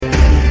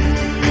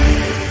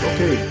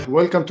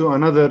Welcome to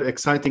another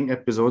exciting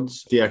episode of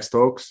DX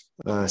Talks.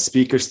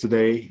 Speakers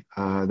today,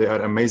 they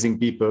are amazing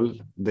people.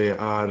 They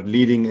are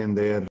leading in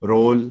their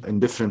role in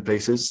different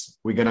places.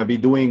 We're going to be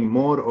doing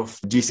more of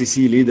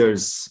GCC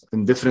leaders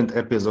in different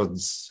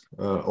episodes,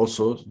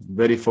 also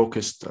very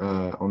focused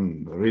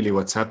on really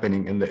what's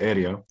happening in the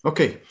area.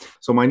 Okay,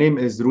 so my name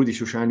is Rudy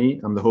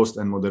Shushani. I'm the host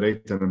and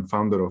moderator and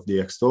founder of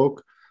DX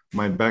Talk.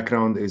 My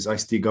background is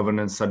ICT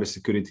governance,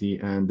 cybersecurity,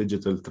 and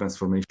digital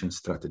transformation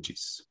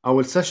strategies.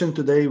 Our session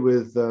today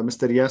with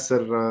Mr.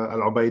 Yasser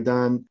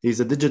Al-Ubaidan. He's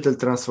a digital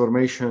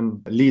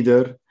transformation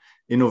leader,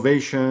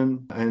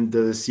 innovation, and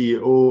the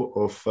CEO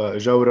of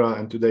Jawra.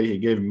 And today he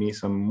gave me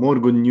some more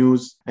good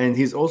news. And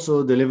he's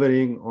also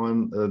delivering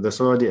on the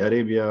Saudi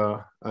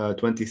Arabia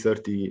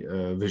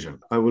 2030 vision.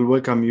 I will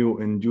welcome you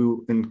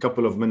in a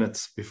couple of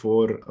minutes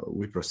before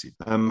we proceed.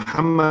 Mr.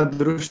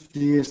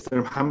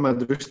 Mohammed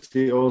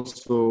Rushdi,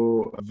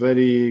 also a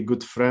very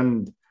good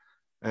friend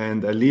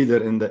and a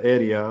leader in the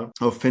area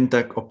of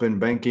fintech, open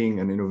banking,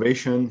 and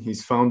innovation.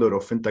 He's founder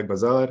of Fintech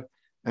Bazaar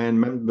and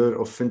member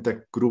of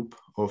Fintech Group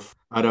of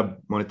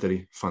Arab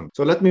Monetary Fund.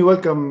 So let me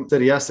welcome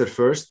Mr. Yasser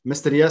first.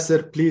 Mr.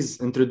 Yasser,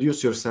 please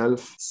introduce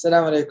yourself.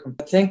 Assalamu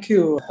alaikum. Thank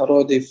you,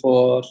 Rodi,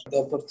 for the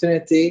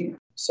opportunity.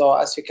 So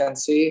as you can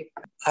see,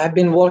 I've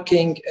been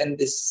working in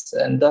this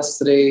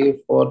industry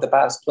for the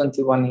past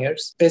 21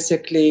 years.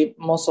 Basically,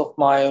 most of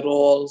my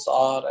roles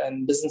are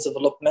in business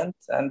development,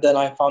 and then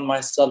I found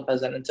myself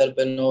as an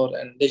entrepreneur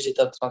in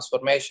digital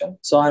transformation.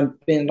 So I've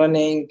been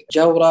running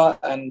Jawra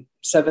and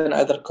 7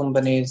 other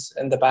companies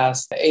in the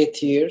past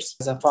 8 years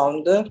as a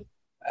founder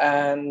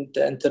and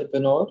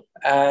entrepreneur,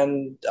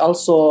 and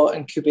also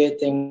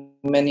incubating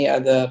many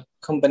other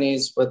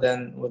companies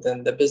within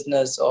the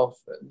business of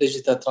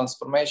digital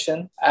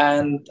transformation,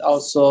 and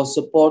also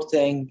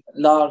supporting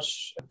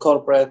large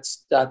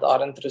corporates that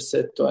are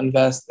interested to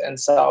invest in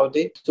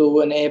Saudi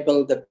to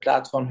enable the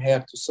platform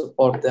here to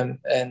support them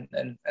in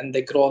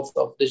the growth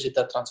of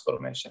digital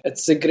transformation.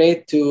 It's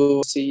great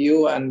to see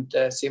you and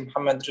see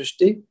Mohammed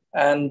Rushdi,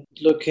 and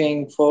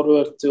looking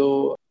forward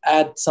to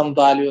add some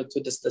value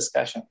to this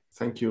discussion.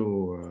 Thank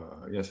you,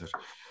 Yasser.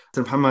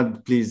 Mr.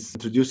 Mohammed, please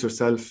introduce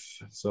yourself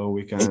so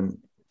we can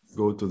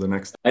go to the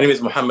next. My name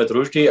is Mohammed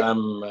Rushdi.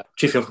 I'm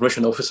Chief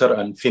Information Officer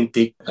and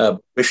FinTech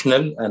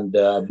professional, and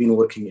I've been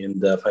working in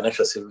the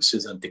financial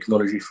services and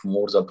technology for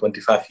more than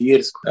 25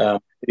 years. I'm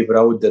very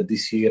proud that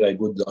this year I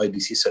got the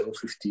IDC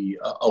 750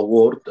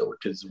 award,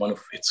 which is one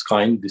of its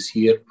kind this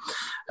year.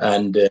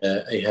 And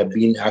I have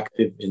been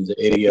active in the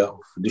area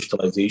of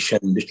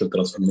digitalization, digital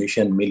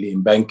transformation, mainly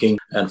in banking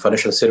and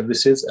financial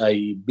services.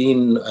 I've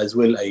been as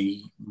well,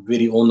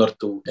 very honored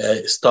to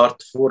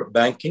start for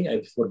banking.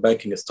 For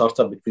banking a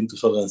startup between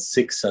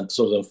 2006 and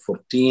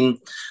 2014.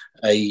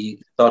 I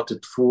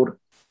started 4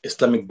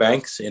 Islamic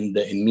banks in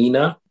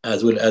MENA,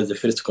 as well as the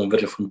first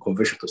conversion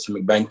to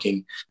Islamic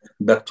banking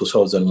back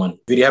 2001.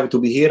 Very happy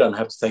to be here, and I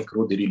have to thank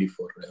Rudy really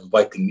for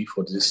inviting me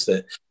for this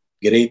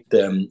great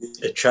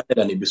channel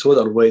and episode.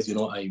 Always,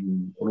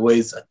 I'm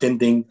always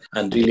attending,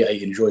 and really I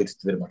enjoyed it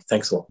very much.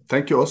 Thanks a lot.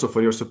 Thank you also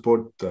for your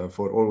support,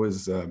 for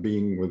always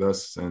being with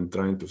us and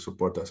trying to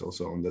support us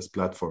also on this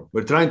platform.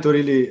 We're trying to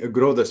really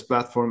grow this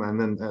platform, and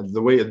then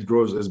the way it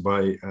grows is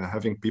by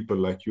having people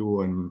like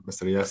you and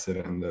Mr.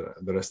 Yasser and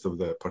the rest of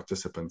the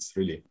participants,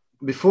 really.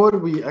 Before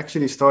we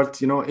actually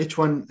start, each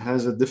one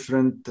has a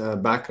different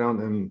background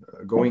in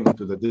going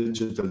into the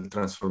digital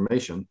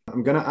transformation.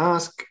 I'm going to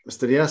ask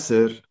Mr.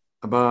 Yasser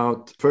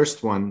about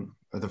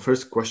the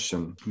first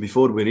question,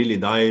 before we really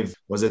dive,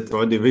 was it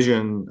Saudi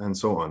vision and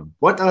so on?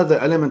 What are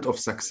the elements of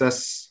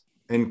success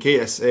in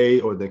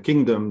KSA or the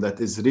kingdom that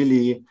is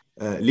really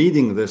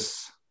leading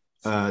this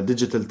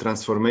digital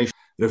transformation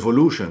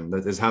revolution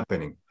that is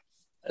happening?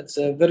 It's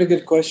a very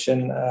good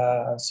question.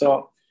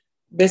 So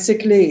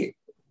basically,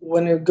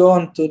 when you go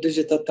into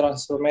digital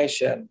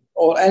transformation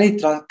or any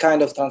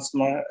kind of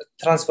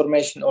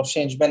transformation or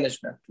change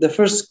management, the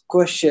first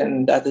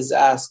question that is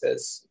asked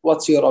is,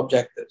 what's your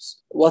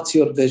objectives? What's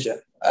your vision?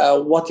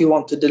 What you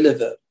want to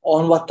deliver?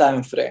 On what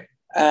time frame?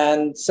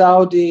 And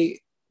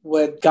Saudi,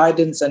 with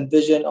guidance and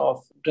vision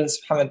of Prince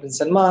Mohammed bin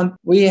Salman,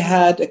 we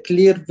had a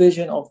clear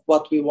vision of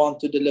what we want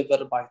to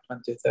deliver by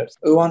 2030.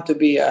 We want to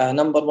be a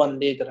number 1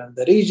 leader in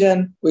the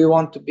region. We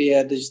want to be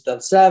a digital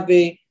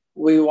savvy.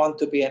 We want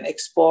to be an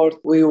export.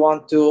 We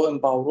want to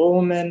empower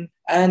women.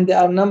 And there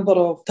are a number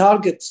of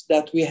targets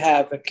that we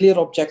have, clear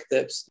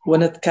objectives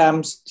when it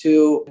comes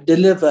to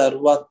deliver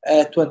what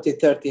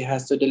 2030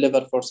 has to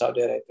deliver for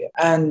Saudi Arabia.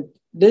 And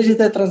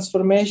digital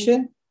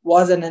transformation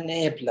was an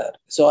enabler.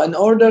 So in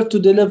order to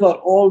deliver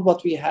all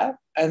what we have,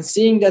 and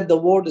seeing that the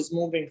world is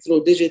moving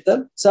through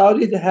digital,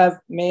 Saudi have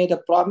made a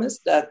promise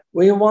that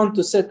we want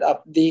to set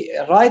up the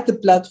right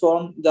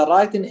platform, the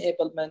right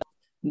enablement,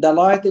 the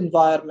right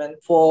environment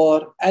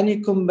for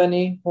any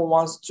company who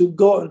wants to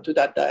go into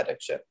that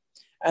direction.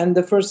 And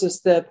the first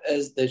step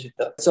is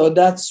digital. So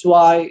that's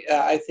why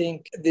I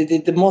think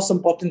the most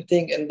important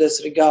thing in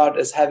this regard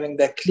is having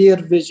the clear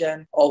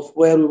vision of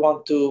where we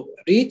want to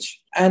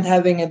reach, and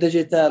having a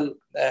digital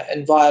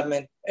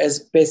environment is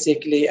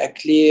basically a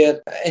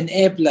clear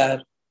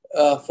enabler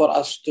for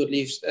us to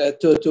reach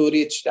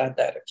that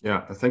direction.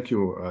 Yeah, thank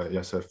you,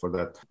 Yasser, for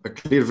that. A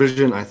clear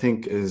vision, I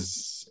think,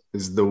 is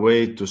the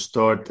way to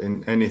start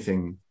in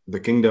anything. The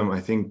kingdom,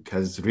 I think,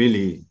 has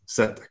really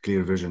set a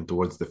clear vision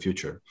towards the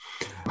future.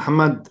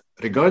 Muhammad,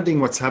 regarding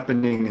what's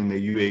happening in the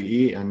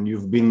UAE, and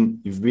you've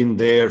been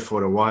there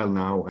for a while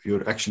now,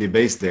 you're actually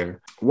based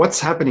there. What's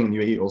happening in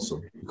UAE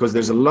also? Because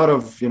there's a lot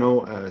of,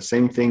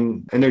 same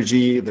thing,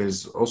 energy.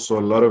 There's also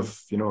a lot of,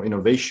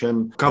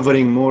 innovation,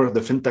 covering more of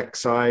the fintech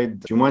side.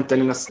 Do you mind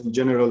telling us in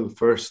general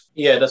first?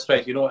 Yeah, that's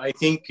right. I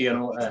think,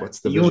 what's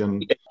the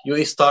vision?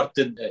 UAE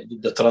started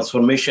the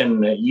transformation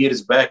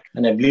years back,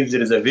 and I believe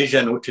there is a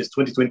vision, which is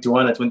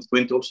 2021 and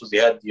 2020 also. They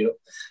had,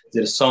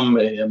 there's some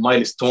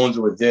milestones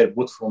were there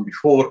put from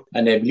before.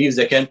 And I believe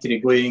the country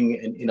going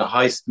in a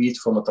high speed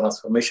from a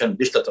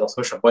digital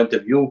transformation point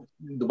of view.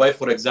 Dubai,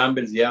 for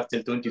example, they have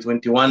till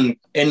 2021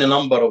 in a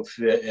number of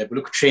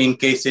blockchain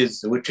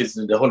cases, which is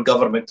the whole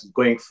government is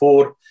going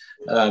for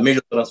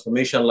major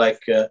transformation,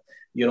 like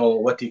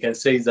what you can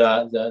say,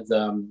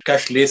 the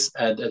cashless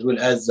as well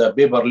as the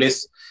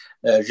paperless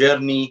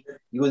journey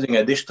using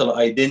a digital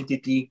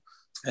identity.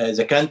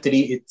 The country,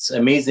 it's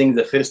amazing,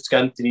 the first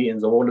country in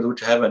the world which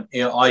have an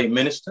AI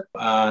minister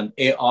and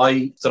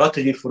AI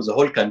strategy for the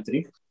whole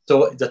country.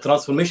 So the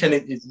transformation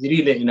is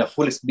really in a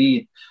full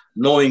speed,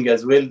 knowing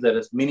as well that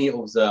as many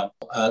of the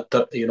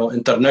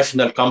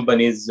international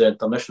companies,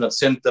 international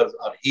centers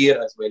are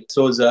here as well.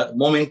 So the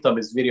momentum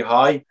is very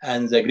high,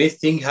 and the great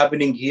thing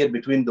happening here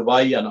between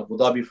Dubai and Abu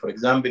Dhabi, for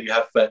example, you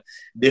have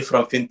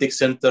different fintech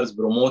centers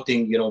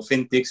promoting,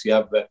 fintechs. You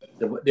have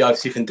the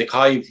IFC Fintech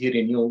Hive here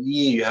in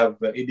UAE. You have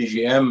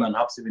ADGM and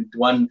Hub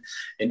 71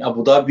 in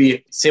Abu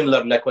Dhabi.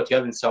 Similar like what you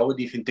have in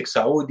Saudi, Fintech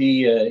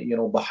Saudi,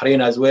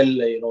 Bahrain as well,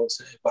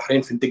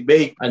 Bahrain Fintech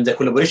Bay, and the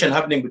collaboration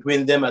happening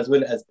between them as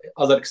well as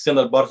other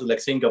external parts like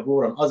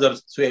Singapore and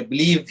others. So I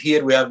believe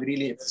here we have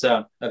really, it's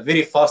a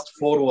very fast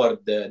forward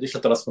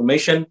digital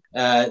transformation.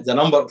 The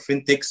number of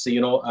fintechs,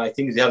 I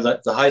think they have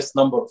the highest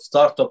number of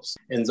startups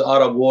in the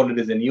Arab world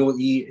is in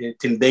UAE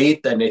till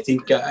date. And I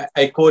think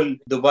I call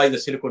Dubai the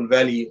Silicon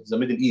Valley of the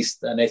Middle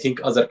East. And I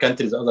think other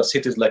countries, other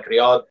cities like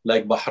Riyadh,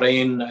 like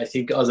Bahrain, I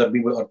think other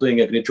people are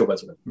doing a great job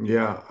as well.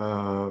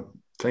 Yeah.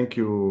 Thank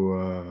you,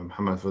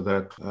 Muhammad, for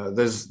that.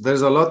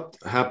 There's a lot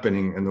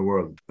happening in the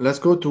world. Let's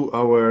go to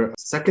our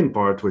second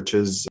part, which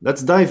is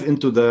let's dive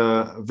into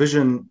the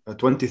vision,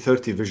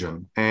 2030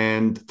 vision,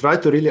 and try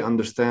to really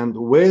understand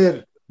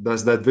where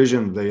does that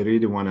vision they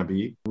really want to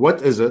be?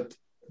 What is it?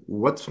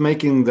 What's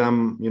making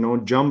them,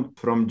 jump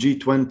from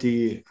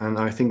G20, and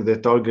I think the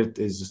target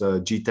is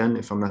G10,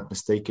 if I'm not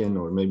mistaken,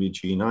 or maybe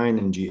G9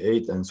 and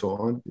G8 and so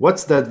on.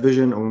 What's that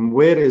vision, and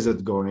where is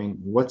it going?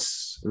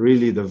 What's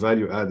really the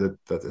value added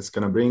that it's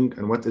going to bring,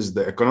 and what is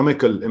the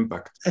economical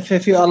impact?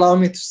 If you allow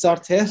me to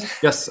start here.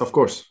 Yes, of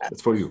course.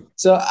 It's for you.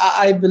 So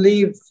I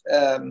believe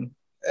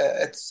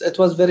it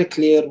was very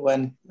clear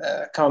when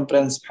Crown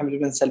Prince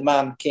Mohammed bin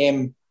Salman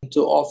came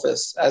into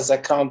office as a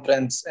crown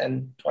prince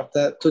in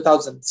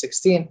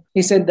 2016.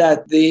 He said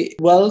that the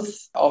wealth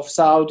of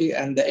Saudi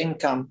and the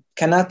income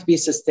cannot be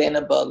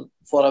sustainable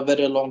for a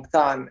very long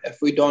time if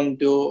we don't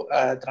do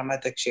a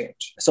dramatic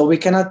change. So we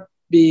cannot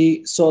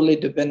be solely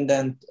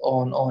dependent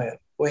on oil.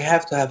 We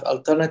have to have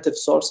alternative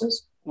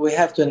sources. We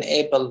have to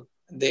enable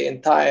the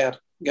entire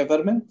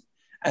government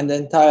and the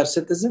entire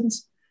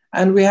citizens.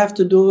 And we have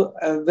to do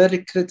very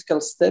critical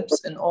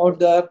steps in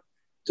order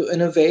to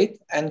innovate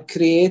and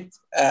create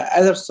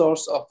other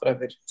source of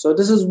revenue. So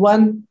this is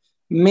one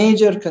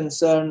major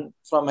concern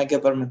from a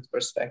government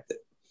perspective.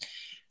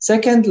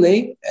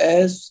 Secondly,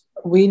 is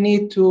we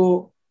need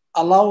to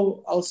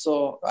allow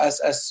also,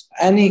 as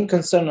any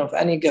concern of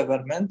any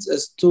government,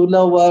 is to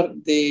lower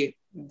the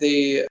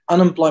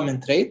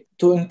unemployment rate,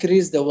 to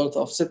increase the wealth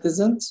of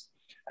citizens,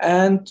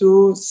 and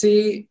to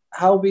see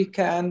how we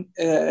can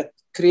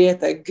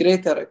create a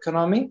greater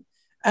economy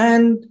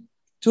and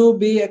to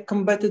be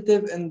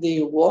competitive in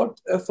the world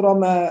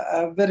from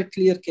a very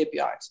clear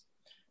KPIs.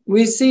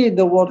 We see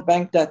the World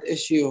Bank that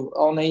issue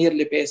on a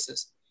yearly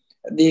basis,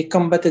 the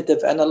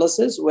competitive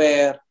analysis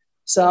where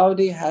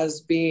Saudi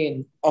has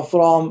been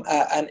from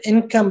an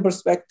income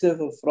perspective,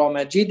 from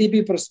a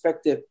GDP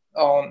perspective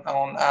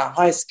on a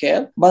high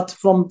scale, but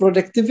from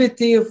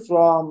productivity,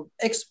 from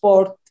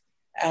export,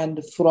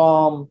 and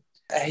from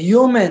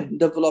human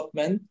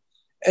development,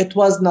 it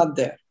was not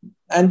there.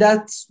 And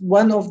that's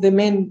one of the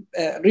main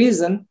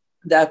reasons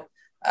that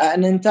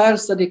an entire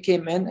study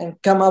came in and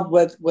come up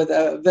with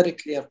a very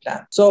clear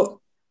plan.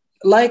 So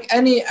like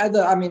any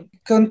other,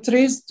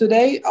 countries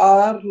today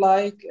are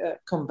like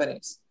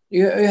companies.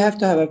 You have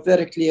to have a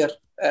very clear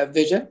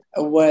vision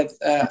with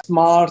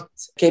smart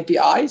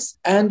KPIs,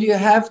 and you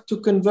have to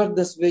convert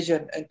this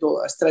vision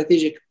into a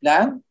strategic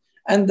plan.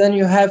 And then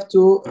you have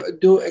to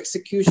do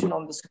execution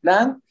on this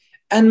plan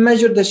and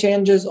measure the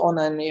changes on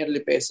an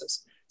yearly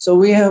basis. So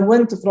we have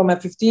went from a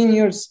 15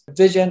 years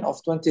vision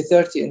of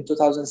 2030 in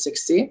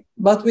 2016,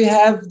 but we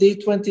have the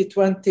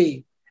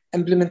 2020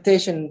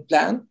 implementation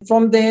plan.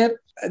 From there,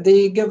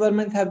 the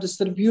government have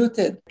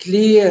distributed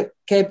clear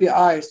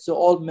KPIs to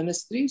all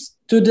ministries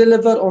to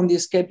deliver on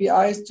these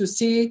KPIs to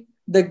see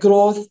the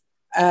growth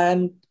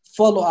and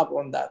follow up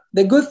on that.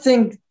 The good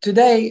thing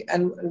today,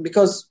 and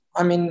because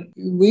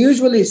we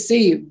usually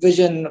see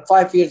vision,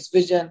 5 years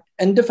vision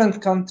in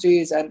different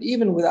countries and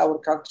even with our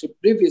country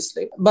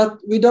previously, but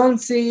we don't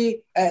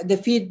see the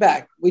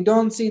feedback. We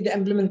don't see the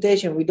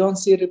implementation. We don't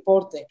see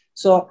reporting.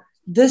 So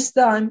this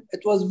time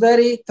it was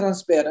very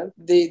transparent.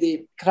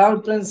 The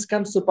Crown Prince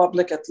comes to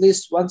public at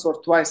least once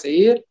or twice a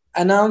year,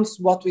 announce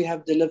what we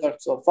have delivered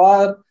so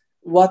far,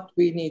 what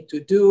we need to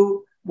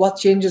do, what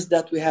changes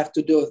that we have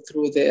to do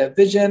through the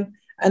vision.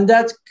 And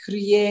that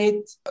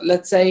create,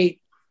 let's say,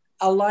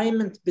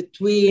 alignment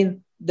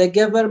between the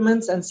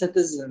governments and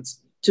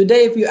citizens.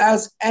 Today, if you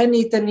ask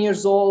any 10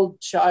 years old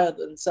child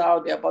in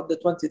Saudi about the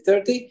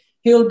 2030,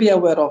 he'll be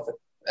aware of it,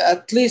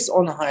 at least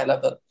on a high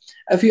level.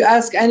 If you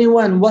ask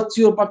anyone, what's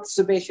your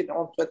participation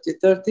on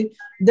 2030,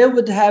 they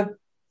would have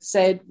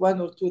said one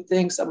or two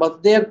things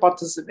about their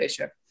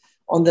participation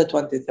on the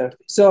 2030.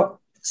 So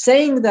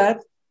saying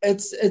that,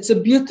 it's a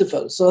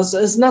beautiful. So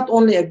it's not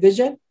only a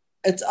vision,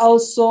 it's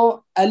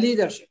also a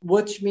leadership,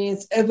 which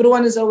means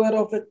everyone is aware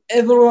of it.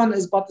 Everyone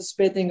is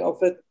participating of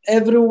it.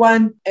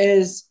 Everyone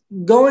is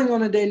going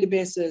on a daily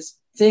basis,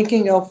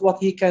 thinking of what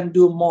he can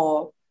do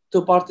more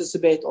to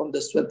participate on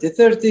this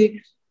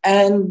 2030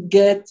 and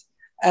get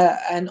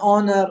an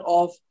honor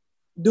of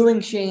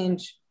doing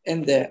change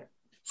in there.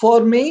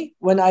 For me,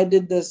 when I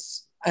did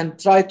this and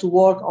tried to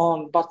work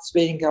on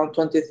participating on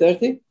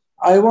 2030,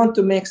 I want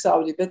to make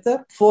Saudi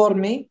better. For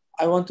me,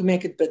 I want to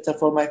make it better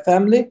for my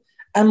family.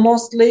 And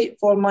mostly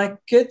for my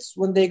kids,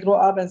 when they grow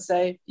up and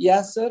say,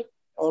 Yasser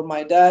or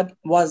my dad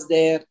was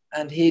there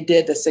and he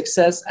did a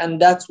success. And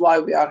that's why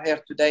we are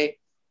here today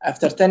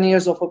after 10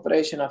 years of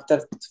operation,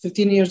 after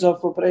 15 years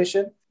of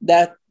operation,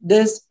 that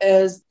this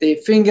is the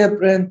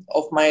fingerprint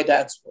of my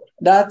dad's work.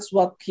 That's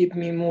what keeps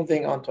me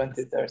moving on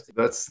 2030.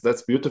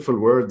 That's beautiful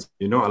words,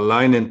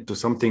 align into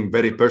something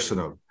very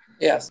personal.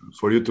 Yes.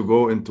 For you to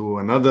go into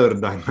another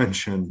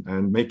dimension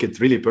and make it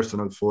really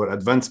personal for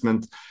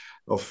advancement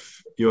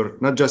of your,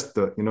 not just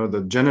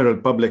the general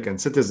public and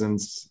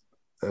citizens,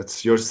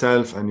 it's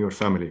yourself and your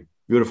family.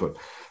 Beautiful.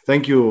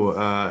 Thank you,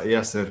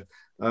 Yasser.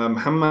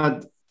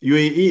 Muhammad,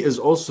 UAE is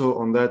also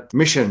on that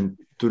mission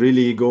to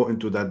really go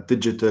into that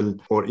digital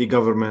or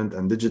e-government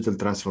and digital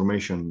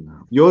transformation.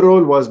 Your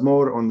role was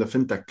more on the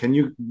fintech. Can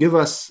you give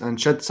us and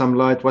shed some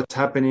light what's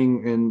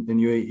happening in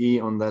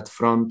UAE on that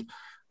front?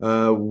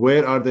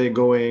 Where are they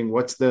going?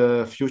 What's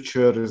the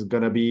future is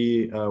going to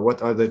be?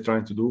 What are they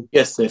trying to do?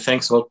 Yes,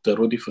 thanks a lot,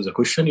 Rudy, for the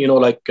question.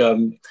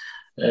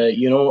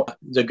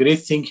 The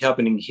great thing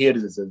happening here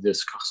is that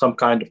there's some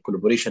kind of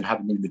collaboration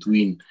happening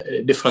between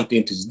different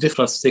entities,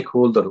 different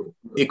stakeholder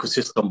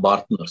ecosystem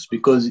partners.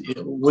 Because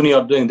when you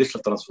are doing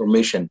digital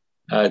transformation,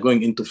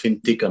 going into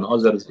fintech and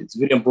others, it's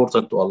very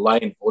important to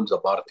align all the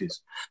parties.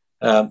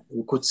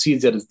 We could see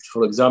that,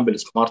 for example,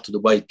 Smart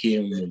Dubai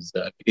came with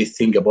a great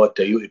thing about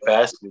the UAE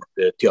Pass with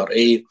the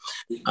TRA,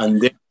 and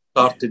they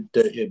started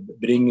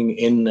bringing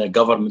in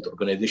government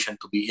organization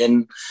to be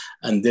in,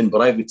 and then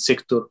private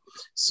sector.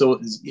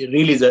 So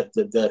really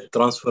the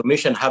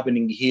transformation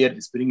happening here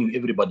is bringing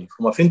everybody.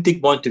 From a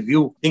fintech point of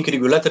view, I think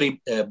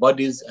regulatory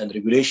bodies and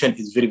regulation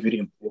is very, very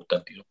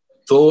important.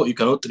 So you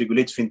cannot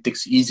regulate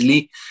fintechs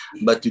easily,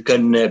 but you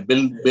can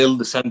build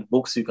the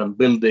sandbox, you can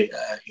build the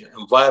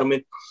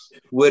environment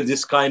where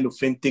this kind of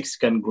fintechs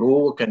can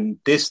grow, can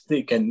test,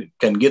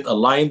 can get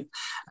aligned.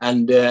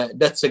 And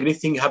that's a great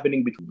thing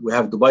happening. We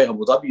have Dubai,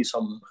 Abu Dhabi,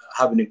 some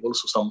happening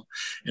also some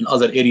in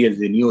other areas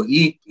in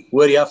UAE,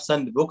 where you have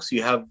sandbox,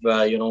 you have,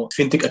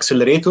 fintech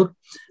accelerator.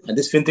 And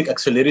this fintech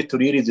accelerator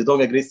really is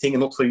doing a great thing,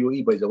 not for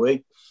UAE, by the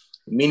way.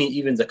 Many,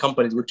 even the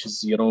companies, which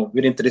is,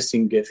 very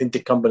interesting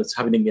fintech companies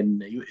happening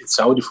in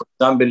Saudi, for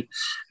example,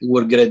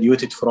 were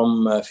graduated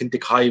from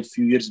Fintech Hive a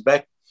few years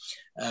back.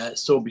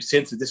 So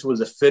since this was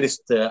the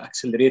first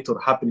accelerator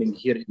happening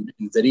here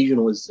in the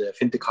region was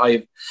Fintech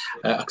Hive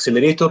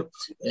accelerator,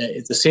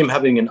 it's the same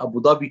happening in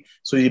Abu Dhabi.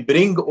 So they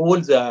bring all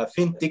the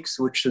fintechs,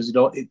 which is,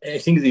 I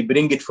think they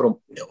bring it from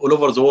all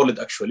over the world,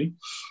 actually,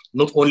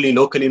 not only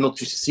locally, not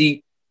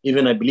GCC.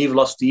 Even I believe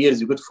last year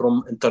you got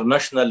from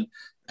international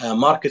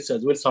markets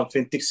as well. Some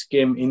fintechs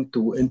came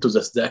into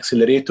the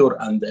accelerator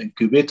and the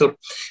incubator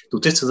to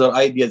test their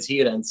ideas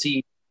here and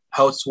see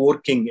how it's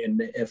working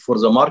for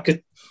the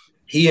market.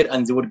 here, and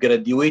they were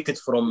graduated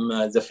from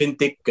the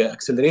fintech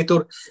accelerator.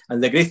 And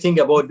the great thing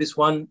about this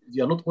one,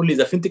 they are not only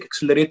the fintech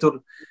accelerator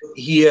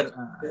here,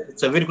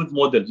 it's a very good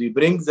model. They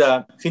bring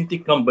the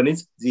fintech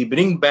companies, they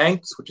bring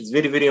banks, which is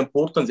very, very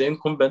important, the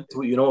incumbent,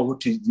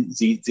 which is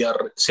they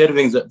are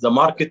serving the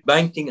market,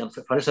 banking and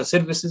financial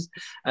services.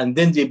 And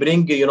then they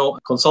bring,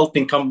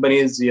 consulting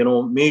companies,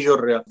 major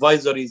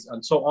advisories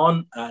and so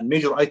on, and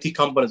major IT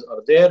companies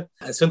are there,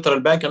 and central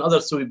bank and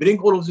others. So we bring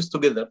all of this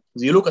together.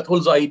 They look at all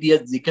the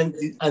ideas,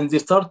 and they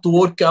start to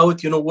work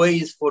out,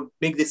 ways for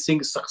make this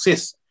thing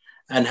success,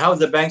 and how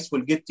the banks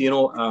will get,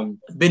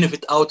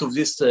 benefit out of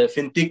this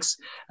fintechs,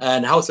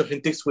 and how the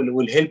fintechs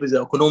will help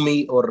the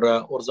economy or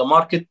the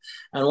market.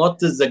 And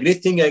what is the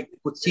great thing, I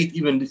could see it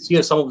even this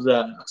year, some of the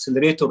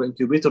accelerator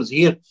incubators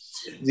here,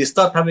 they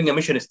start having a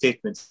mission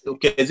statement.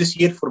 Okay, this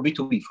year for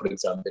B2B, for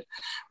example,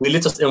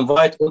 let us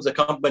invite all the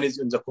companies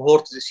in the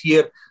cohort this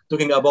year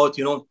talking about,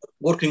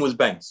 working with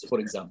banks, for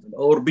example,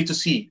 or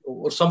B2C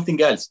or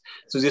something else.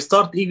 So they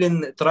start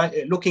even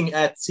looking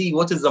at, see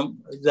what is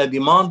the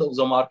demand of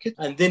the market,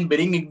 and then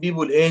bringing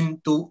people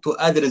in to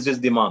address this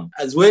demand.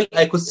 As well,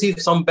 I could see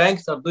some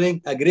banks are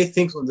doing great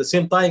things on the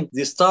same time.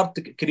 They start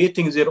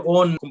creating their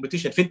own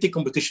competition, fintech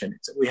competition.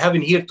 We have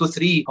in here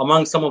 2-3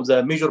 among some of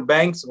the major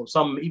banks or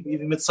some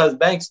even mid-sized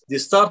banks. They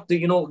start,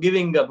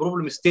 giving a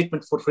problem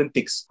statement for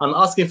fintechs and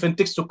asking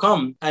fintechs to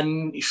come and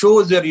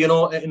show their,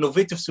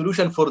 innovative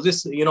solution for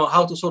this,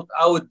 how to sort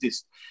out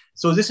this.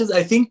 So this is,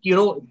 I think,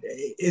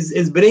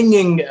 is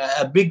bringing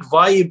a big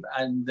vibe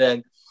and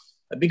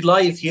a big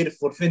life here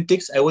for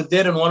fintechs. I was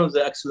there in one of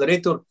the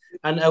accelerator,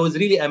 and I was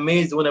really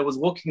amazed when I was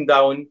walking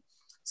down,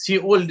 see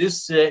all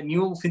these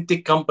new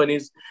fintech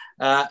companies,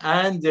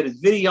 and there is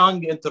very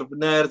young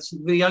entrepreneurs,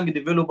 very young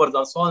developers,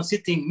 and so on,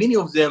 sitting, many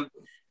of them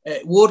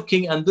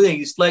working and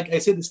doing. It's like I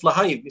said, it's a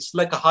hive. It's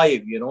like a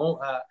hive,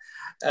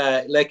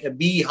 like a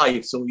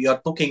beehive. So we are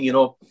talking,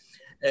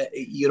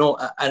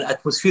 an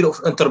atmosphere of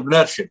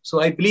entrepreneurship.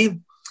 So I believe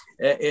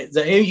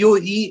the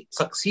UAE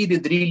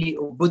succeeded really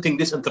in putting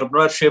this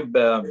entrepreneurship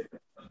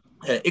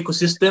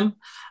ecosystem,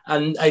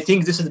 and I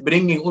think this is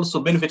bringing also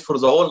benefit for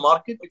the whole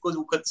market, because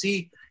we could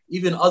see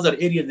even other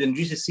areas in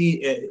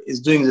GCC is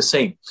doing the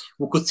same.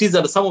 We could see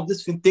that some of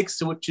these fintechs,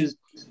 which is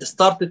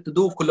started to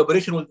do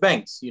collaboration with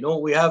banks.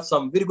 We have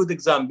some very good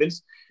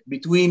examples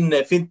between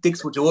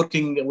fintechs which are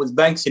working with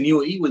banks in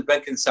UAE, with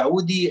banks in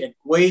Saudi, in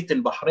Kuwait,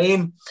 in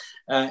Bahrain,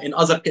 in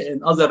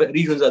other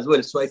regions as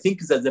well. So I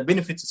think that the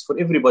benefits is for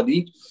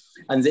everybody,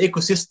 and the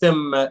ecosystem,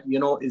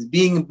 is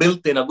being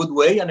built in a good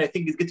way, and I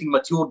think it's getting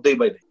mature day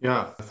by day.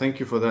 Yeah,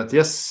 thank you for that.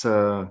 Yes,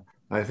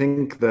 I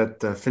think that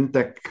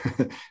fintech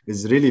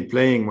is really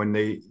playing when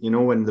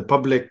when the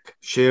public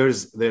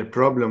shares their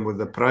problem with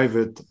the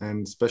private,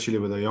 and especially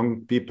with the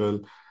young people,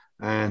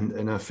 and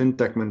in a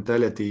fintech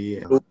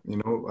mentality,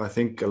 I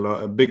think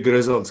big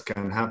results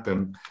can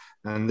happen.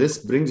 And this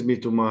brings me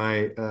to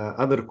my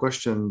other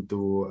question to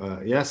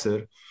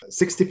Yasser.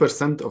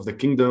 60% of the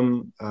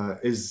kingdom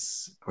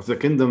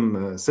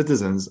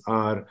citizens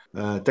are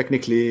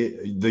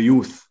technically the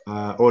youth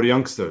or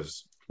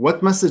youngsters.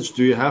 What message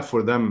do you have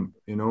for them,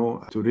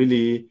 to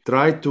really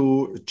try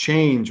to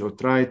change or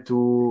try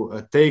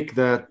to take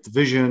that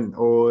vision,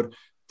 or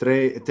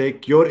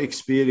take your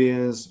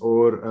experience,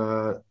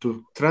 or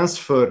to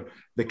transfer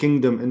the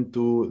kingdom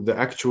into the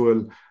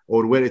actual,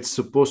 or where it's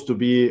supposed to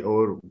be,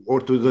 or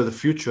to the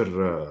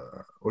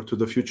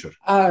future?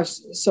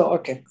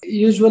 Okay.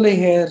 Usually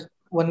here,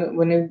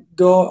 when you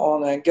go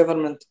on a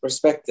government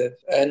perspective,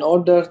 in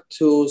order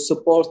to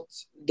support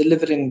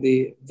delivering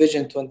the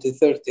Vision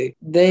 2030,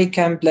 they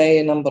can play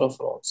a number of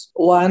roles.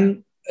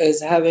 One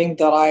is having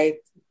the right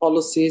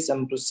policies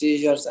and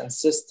procedures and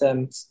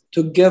systems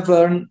to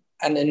govern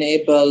and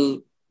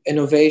enable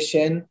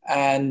innovation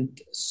and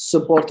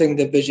supporting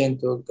the vision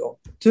to go.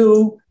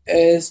 Two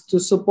is to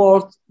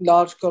support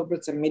large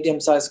corporates and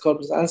medium-sized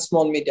corporates and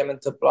small-medium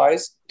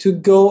enterprise to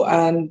go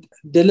and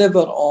deliver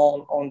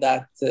on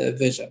that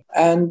vision.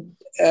 And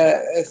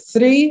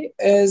three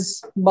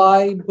is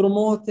by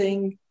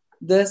promoting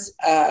this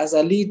as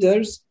a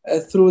leaders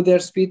through their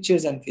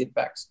speeches and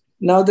feedbacks.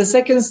 Now, the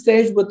second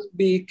stage would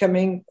be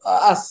coming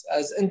us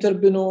as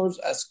entrepreneurs,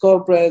 as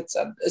corporates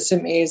and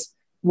SMEs,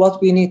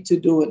 what we need to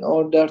do in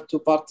order to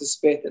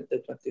participate in the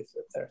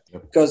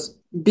 2030. Because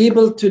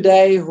people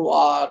today who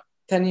are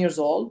 10 years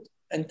old,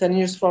 and 10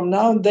 years from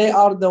now, they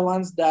are the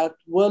ones that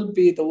will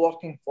be the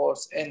working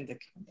force in the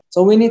kingdom.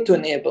 So we need to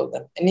enable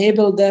them.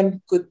 Enable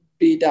them could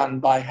be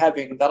done by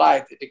having the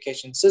right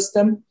education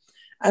system,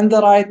 and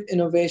the right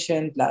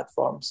innovation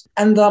platforms,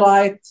 and the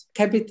right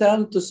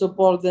capital to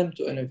support them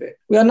to innovate.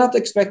 We are not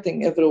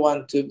expecting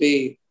everyone to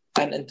be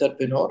an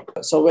entrepreneur.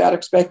 So we are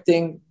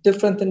expecting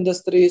different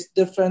industries,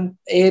 different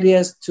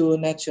areas to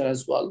nurture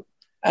as well.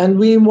 And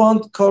we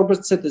want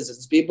corporate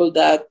citizens, people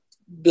that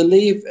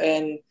believe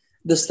in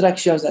the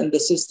structures and the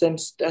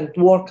systems and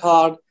work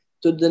hard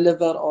to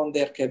deliver on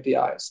their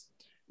KPIs.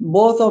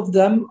 Both of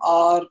them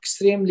are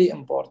extremely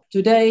important.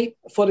 Today,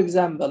 for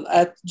example,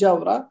 at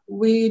Jawra,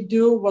 we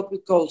do what we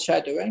call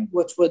shadowing,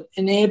 which would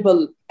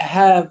enable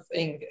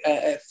having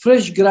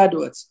fresh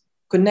graduates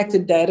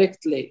connected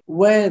directly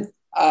with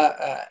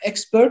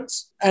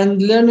experts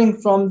and learning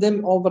from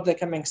them over the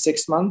coming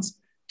 6 months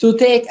to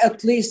take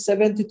at least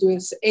 70 to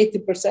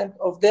 80%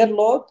 of their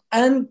load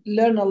and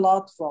learn a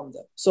lot from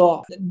them.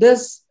 So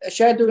this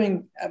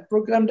shadowing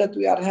program that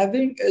we are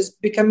having is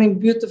becoming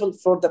beautiful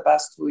for the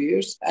past 2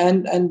 years.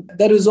 And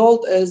the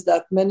result is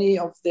that many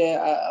of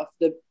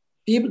the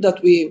people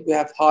that we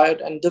have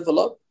hired and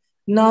developed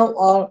now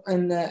are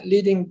in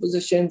leading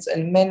positions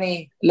in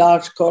many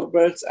large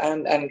corporates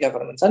and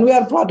governments. And we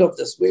are proud of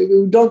this. We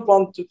don't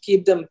want to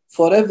keep them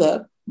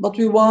forever, but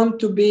we want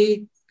to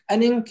be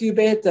an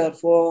incubator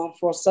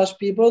for such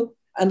people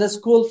and a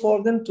school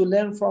for them to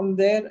learn from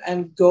there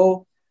and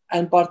go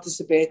and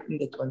participate in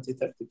the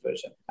 2030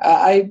 version.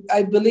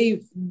 I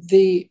believe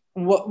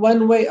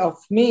one way of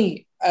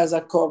me as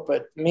a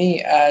corporate,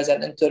 me as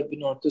an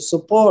entrepreneur to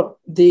support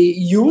the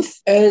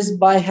youth is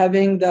by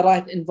having the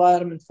right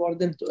environment for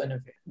them to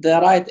innovate, the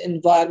right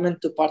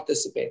environment to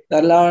participate,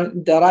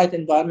 the right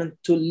environment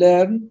to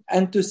learn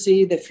and to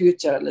see the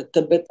future a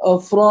little bit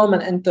from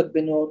an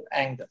entrepreneur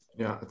angle.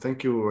 Yeah,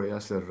 thank you,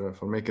 Yasser,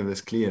 for making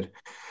this clear.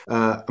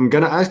 I'm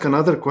going to ask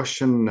another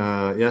question,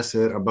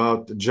 Yasser,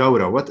 about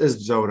Jawra. What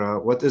is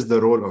Jawra? What is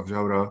the role of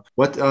Jawra?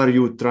 What are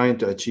you trying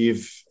to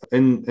achieve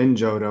in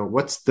Jawra?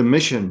 What's the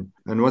mission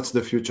and what's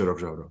the future of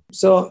Jawra?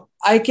 So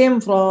I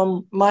came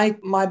from my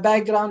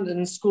background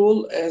in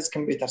school is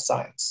computer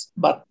science,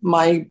 but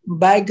my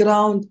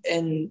background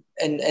in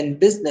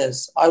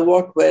business, I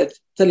work with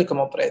telecom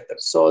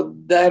operators. So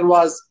there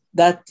was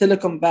that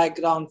telecom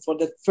background for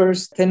the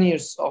first 10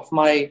 years of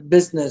my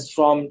business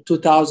from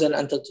 2000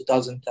 until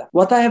 2010.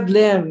 What I have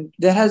learned,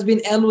 there has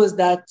been always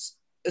that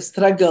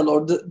struggle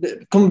or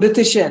the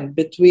competition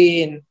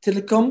between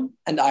telecom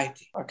and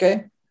IT,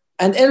 okay?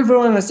 And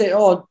everyone will say,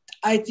 oh,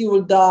 IT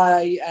will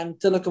die and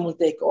telecom will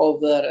take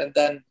over, and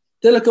then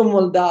telecom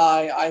will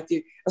die,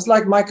 IT. It's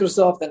like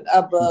Microsoft and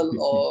Apple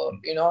or,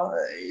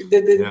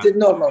 the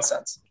normal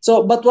sense.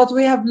 So, but what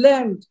we have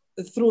learned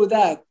through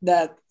that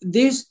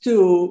these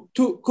two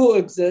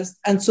coexist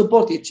and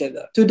support each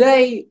other.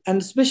 Today,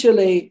 and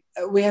especially,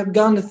 we have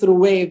gone through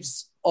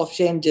waves of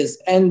changes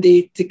and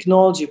the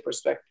technology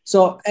perspective.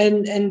 So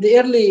in the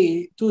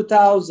early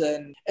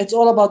 2000s, it's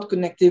all about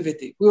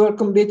connectivity. We were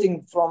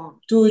competing from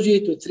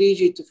 2G to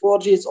 3G to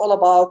 4G. It's all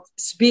about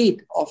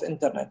speed of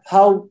internet.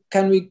 How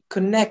can we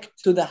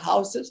connect to the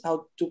houses?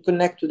 How to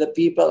connect to the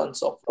people and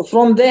so forth.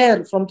 From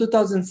there, from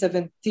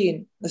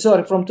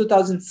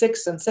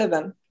 2006 and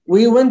 7,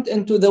 we went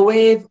into the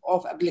wave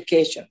of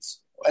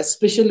applications,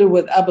 especially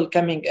with Apple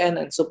coming in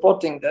and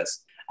supporting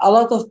this. A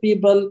lot of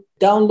people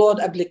download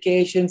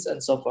applications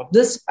and so forth.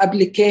 This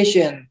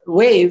application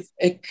wave,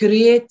 it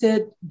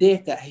created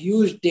data,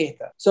 huge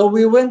data. So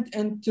we went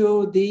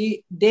into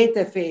the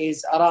data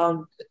phase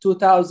around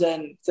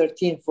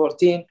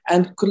 2013-14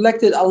 and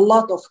collected a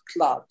lot of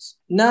clouds.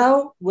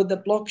 Now, with the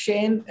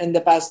blockchain in the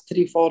past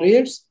 3-4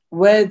 years,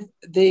 with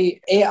the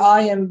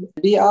AI and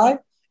BI,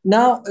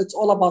 now it's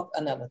all about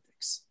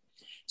analytics.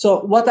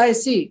 So what I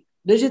see,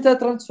 digital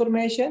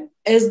transformation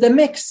is the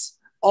mix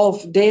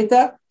of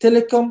data,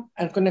 telecom,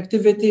 and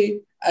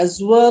connectivity,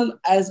 as well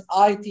as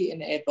IT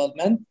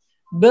enablement,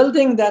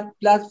 building that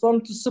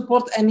platform to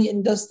support any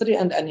industry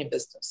and any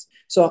business.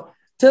 So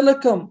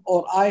telecom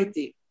or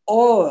IT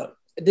or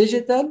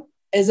digital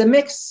is a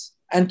mix.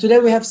 And today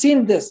we have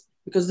seen this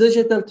because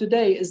digital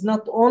today is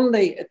not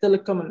only a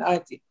telecom and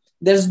IT.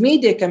 There's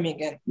media coming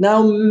in.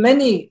 Now,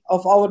 many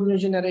of our new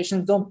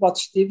generations don't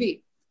watch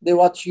TV. They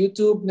watch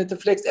YouTube,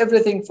 Netflix,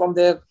 everything from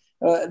their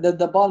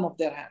the palm of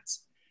their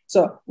hands.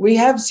 So we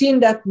have seen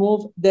that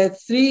move. The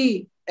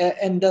three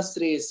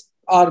industries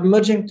are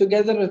merging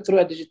together through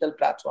a digital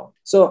platform.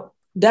 So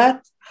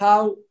that's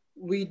how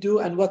we do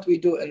and what we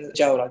do in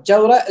Jawra.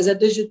 Jawra is a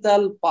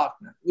digital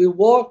partner. We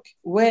work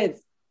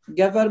with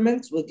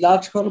governments, with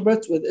large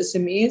corporates, with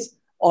SMEs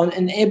on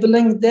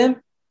enabling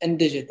them in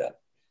digital.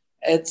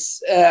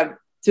 It's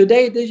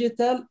today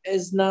digital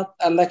is not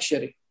a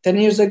luxury. 10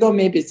 years ago,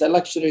 maybe it's a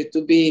luxury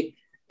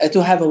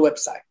to have a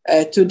website.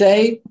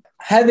 Today,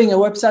 having a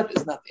website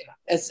is not enough.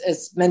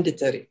 It's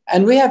mandatory.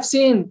 And we have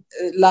seen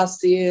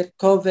last year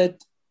COVID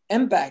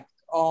impact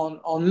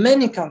on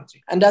many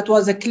countries. And that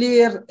was a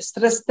clear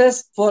stress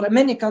test for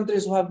many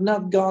countries who have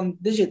not gone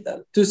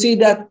digital to see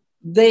that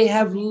they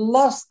have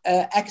lost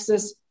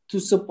access to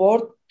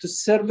support, to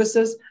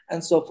services,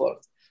 and so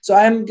forth. So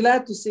I'm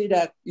glad to see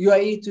that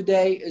UAE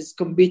today is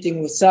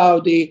competing with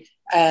Saudi,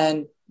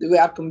 and we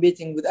are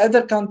competing with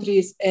other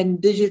countries in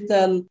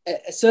digital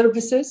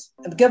services.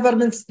 And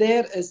governments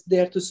there is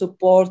there to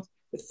support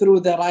through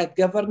the right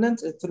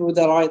governance, through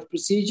the right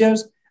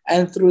procedures,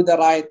 and through the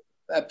right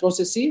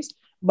processes.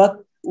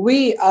 But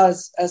we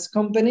as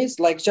companies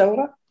like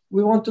Jawra,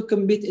 we want to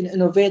compete in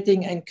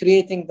innovating and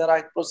creating the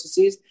right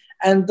processes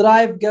and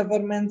drive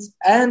governments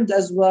and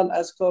as well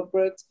as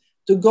corporates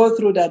to go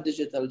through that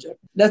digital journey.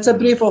 That's a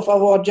brief of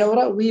our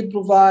Jawra. We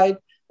provide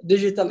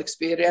digital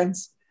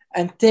experience,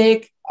 and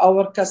take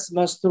our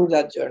customers through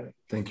that journey.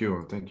 Thank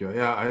you.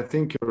 Yeah, I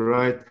think you're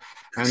right.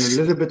 And a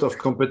little bit of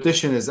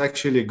competition is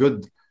actually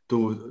good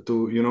to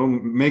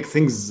make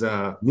things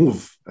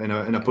move in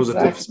a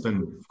positive spin,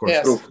 of course.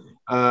 Yes.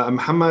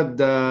 Muhammad,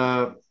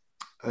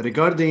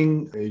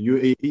 regarding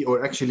UAE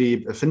or actually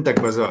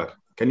FinTech Bazaar,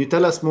 can you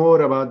tell us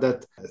more about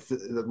that?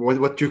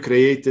 What you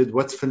created?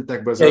 What's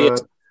FinTech Bazaar? Yeah.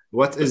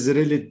 What is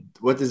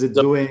it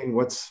doing?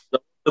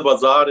 The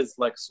bazaar is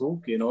like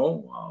souk,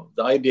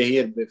 the idea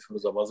here for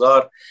the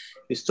bazaar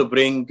is to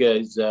bring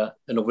the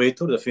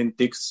innovator, the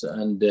fintechs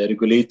and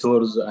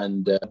regulators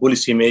and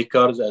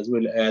policymakers, as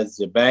well as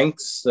the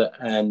banks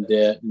and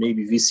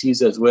maybe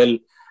VCs as well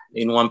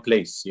in one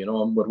place.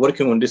 We're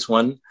working on this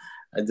one.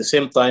 At the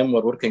same time,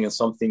 we're working on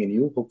something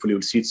new. Hopefully,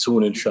 we'll see it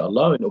soon,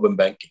 inshallah, in open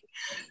banking.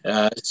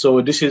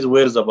 So this is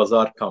where the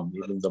bazaar comes.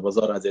 Even the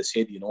bazaar, as I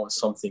said, is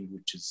something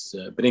which is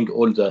bring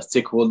all the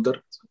stakeholders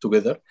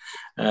together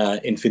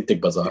in FinTech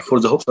Bazaar for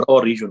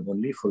our region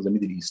only, for the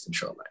Middle East,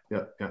 inshallah.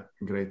 Yeah,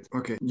 great.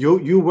 Okay,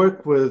 you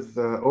work with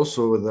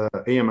also the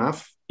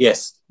AMF. Yes.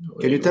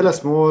 Can you tell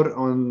us more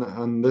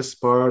on this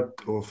part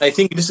of? I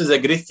think this is a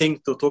great thing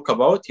to talk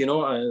about.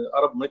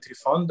 Arab Monetary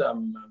Fund.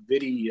 I'm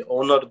very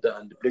honored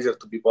and pleasure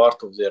to be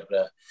part of their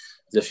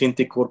the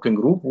FinTech working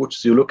group,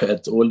 which you look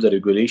at all the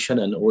regulation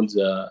and all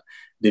the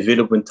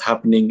development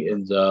happening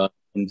in the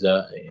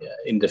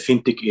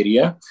FinTech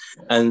area,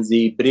 and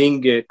they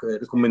bring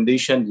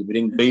recommendations, they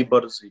bring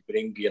papers, they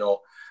bring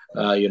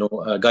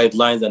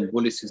guidelines and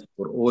policies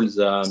for all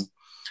the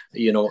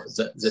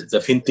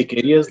the FinTech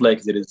areas.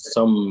 Like there is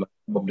some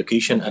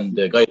publication and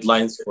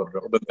guidelines for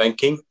open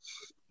banking.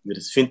 There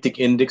is FinTech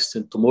Index,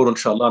 and tomorrow,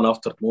 inshallah, and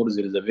after tomorrow,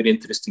 there is a very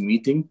interesting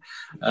meeting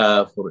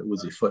for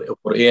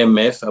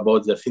AMF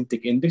about the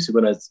FinTech Index.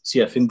 You're going to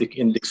see a FinTech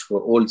Index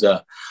for all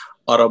the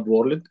Arab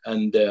world,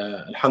 and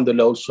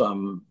alhamdulillah, also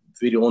I'm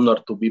very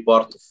honored to be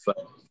part of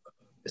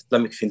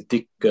Islamic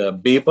FinTech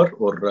paper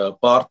or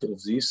part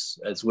of this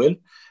as well.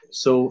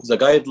 So the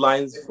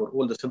guidelines for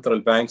all the central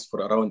banks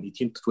for around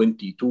 18 to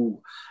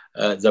 22,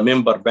 the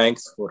member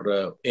banks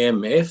for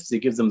AMF, they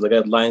give them the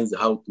guidelines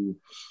how to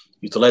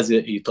utilize the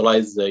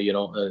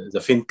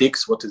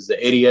fintechs, what is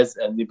the areas,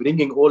 and they're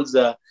bringing all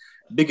the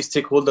big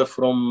stakeholder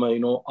from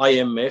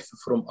IMF,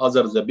 from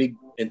the big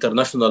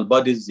international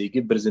bodies. They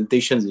give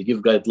presentations, they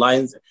give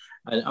guidelines,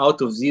 and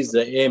out of these,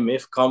 the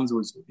AMF comes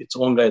with its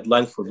own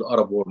guidelines for the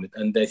Arab world.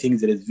 And I think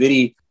there is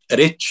very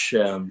rich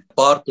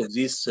part of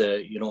these,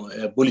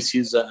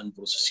 policies and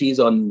processes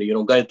on,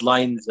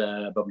 guidelines,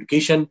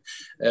 publication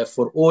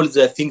for all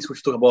the things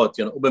which talk about,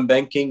 open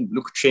banking,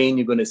 blockchain.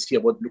 You're going to see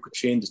about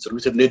blockchain,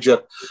 distributed ledger,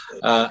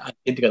 and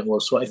integral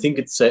more. So I think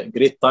it's a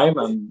great time.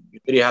 I'm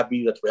very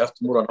happy that we have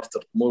tomorrow and after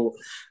tomorrow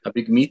a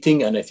big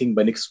meeting. And I think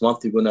by next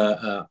month, we're going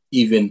to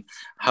even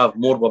have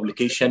more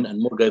publication and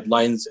more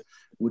guidelines,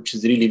 which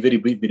is really very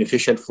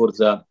beneficial for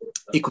the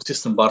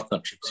ecosystem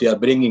partnerships. We are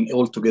bringing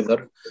all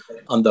together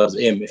under the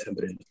AMF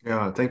umbrella.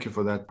 Yeah, thank you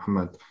for that,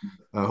 Muhammad.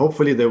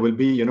 Hopefully there will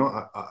be,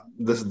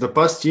 the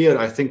past year,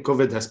 I think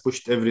COVID has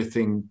pushed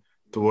everything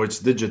towards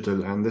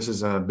digital. And this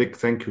is a big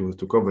thank you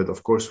to COVID.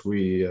 Of course,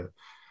 there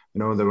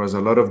was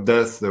a lot of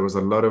death, there was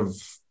a lot of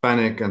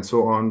panic and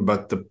so on.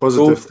 But the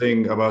positive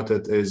thing about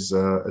it is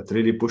it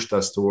really pushed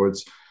us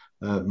towards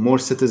more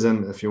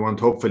citizen, if you want,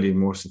 hopefully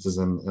more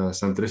citizen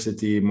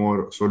centricity,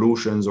 more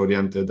solutions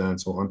oriented, and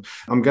so on.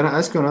 I'm going to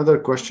ask you another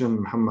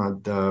question,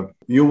 Muhammad.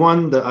 You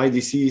won the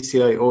IDC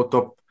CIO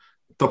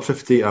top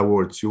 50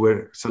 awards. You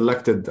were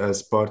selected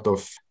as part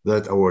of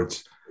that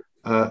awards.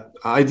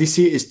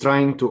 IDC is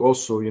trying to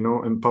also,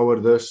 empower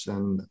this,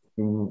 and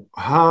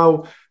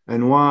how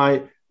and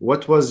why.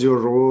 What was your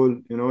role?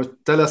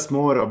 Tell us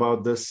more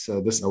about this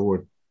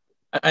award.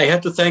 I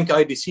have to thank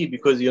IDC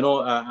because,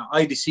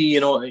 IDC,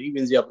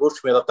 even they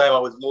approached me at the time I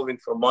was moving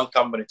from one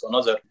company to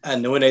another.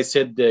 And when I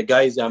said,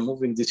 guys, I'm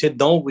moving, they said,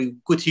 no, we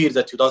could hear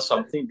that you've done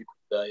something, because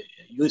the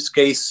use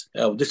case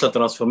of digital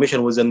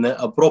transformation was in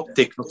a prop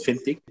tech, not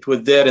fintech. It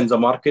was there in the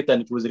market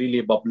and it was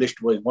really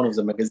published by one of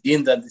the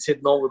magazines. And they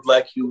said, no, we'd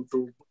like you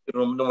to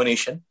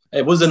nomination.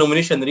 It was a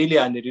nomination really,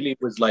 and it really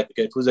was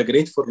it was a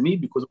great for me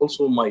because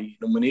also my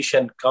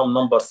nomination come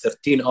number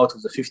 13 out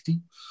of the 50.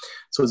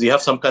 So they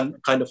have some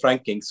kind of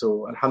ranking.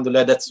 So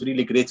alhamdulillah, that's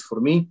really great for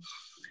me.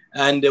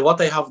 And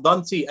what I have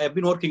done, I've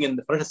been working in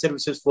the financial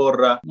services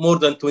for more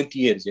than 20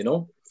 years,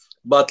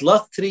 But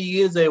last 3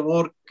 years I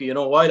work,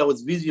 while I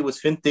was busy with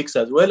fintechs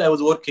as well, I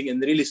was working in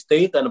real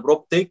estate and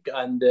PropTech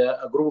and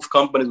a group of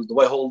companies with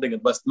Dubai Holding and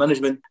Invest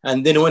Management.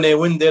 And then when I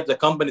went there, the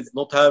company did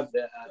not have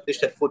a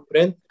digital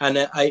footprint.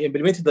 And I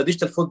implemented the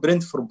digital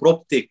footprint for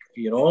PropTech,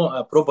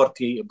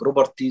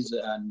 properties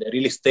and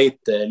real estate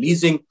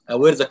leasing,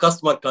 where the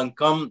customer can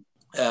come,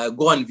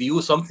 go and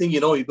view something.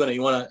 You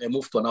want to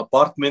move to an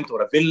apartment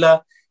or a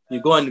villa. You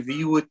go and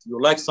view it.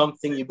 You like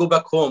something. You go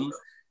back home.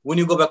 When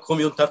you go back home,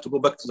 you don't have to go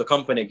back to the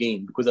company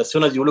again, because as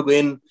soon as you log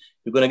in,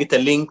 you're going to get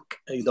a link,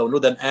 you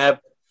download an app,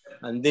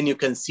 and then you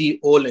can see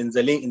all in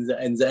the link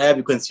in the app.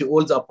 You can see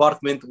all the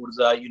apartment or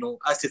the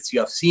assets you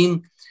have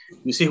seen.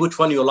 You see which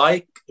one you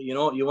like.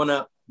 You want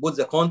to put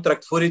the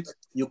contract for it.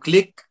 You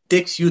click,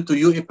 takes you to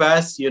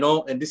UiPath,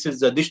 and this is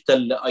the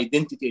digital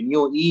identity in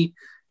UAE.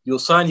 You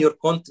sign your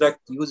contract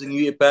using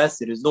UiPath.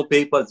 There is no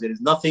papers. There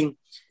is nothing.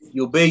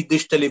 You pay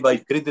digitally by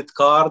credit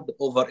card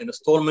over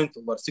installment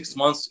over 6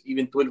 months,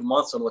 even 12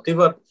 months or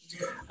whatever.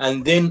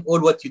 And then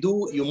all what you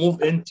do, you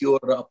move into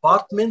your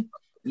apartment,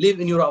 live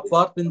in your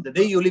apartment. The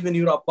day you live in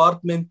your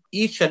apartment,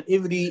 each and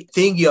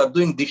everything you are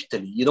doing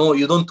digitally. You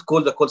don't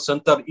call the call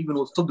center, even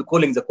we'll stop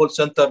calling the call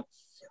center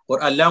or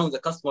allowing the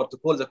customer to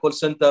call the call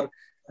center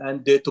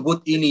and to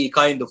put any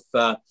kind of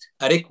a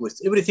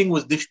request. Everything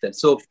was digital.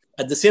 So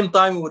at the same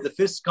time, we were the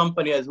first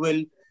company as well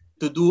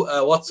to do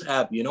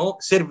WhatsApp,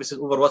 services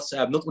over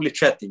WhatsApp, not only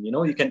chatting.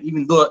 You can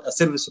even do a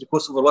service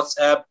request over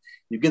WhatsApp.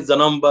 You get the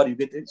number, you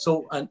get it.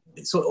 So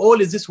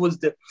all of this was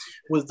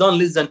done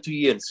less than 2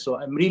 years. So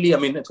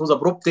it was a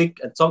PropTech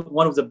and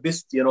one of the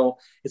best,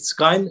 its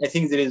kind. I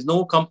think there is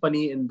no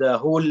company in the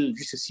whole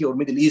GCC or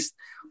Middle East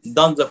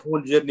done the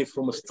whole journey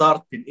from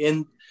start till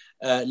end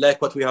like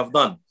what we have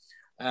done.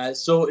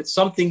 So it's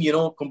something,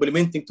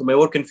 complementing to my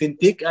work in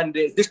fintech and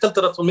digital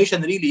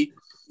transformation. Really,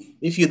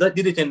 if you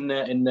did it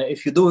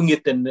if you're doing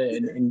it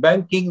in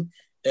banking,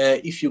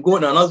 if you go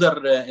in another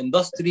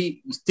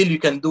industry, still you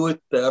can do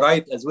it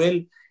right as well.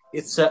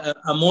 It's a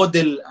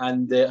model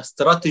and a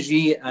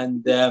strategy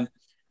and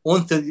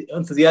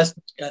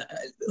enthusiasm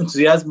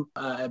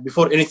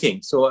before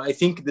anything. So I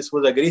think this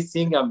was a great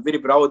thing. I'm very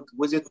proud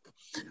with it.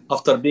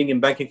 After being in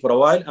banking for a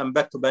while, I'm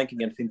back to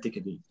banking and fintech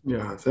again.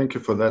 Yeah, thank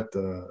you for that,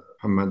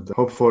 Hamad.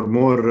 Hope for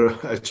more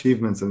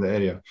achievements in the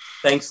area.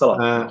 Thanks a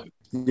lot.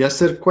 Yes,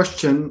 sir.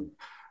 Question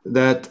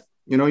that,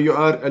 you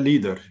are a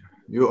leader.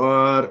 You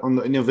are on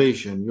the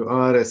innovation. You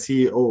are a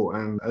CEO.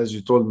 And as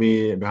you told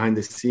me behind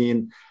the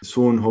scene,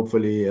 soon,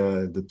 hopefully,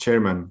 the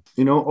chairman.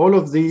 All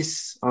of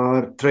these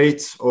are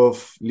traits of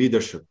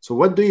leadership. So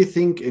what do you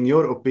think, in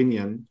your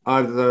opinion,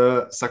 are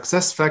the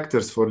success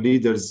factors for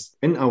leaders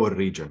in our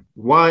region?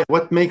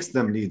 What makes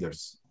them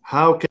leaders?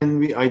 How can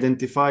we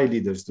identify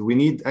leaders? Do we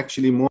need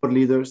actually more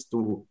leaders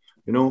to,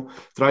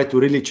 try to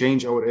really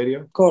change our area?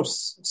 Of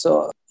course.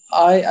 So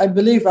I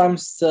believe I'm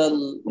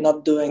still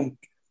not doing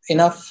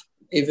enough,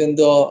 even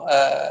though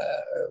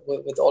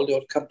with all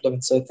your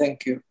compliments, so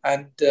thank you.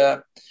 And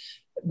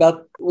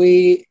but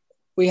we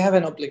have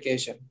an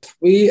obligation.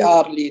 We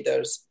are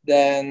leaders,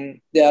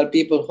 then there are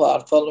people who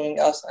are following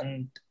us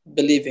and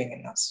believing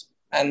in us.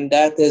 And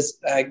that is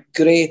a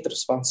great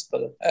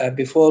responsibility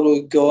before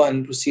we go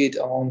and proceed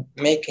on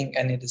making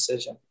any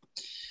decision.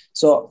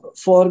 So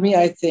for me,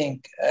 I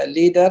think a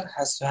leader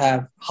has to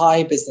have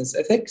high business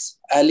ethics.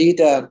 A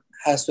leader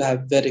has to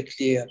have very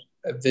clear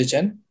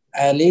vision.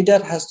 A leader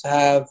has to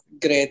have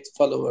great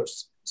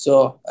followers.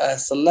 So a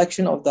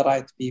selection of the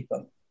right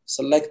people,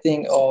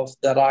 selecting of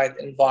the right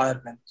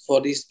environment for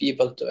these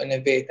people to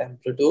innovate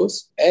and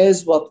produce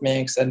is what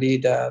makes a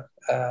leader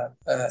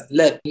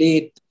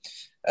lead.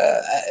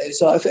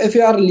 So if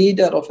you are a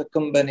leader of a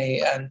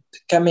company and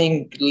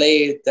coming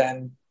late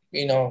and,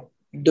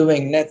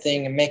 doing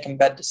nothing and making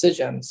bad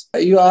decisions,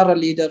 you are a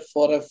leader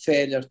for a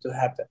failure to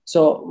happen.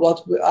 So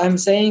what I'm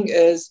saying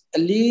is a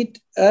leader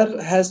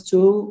has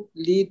to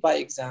lead by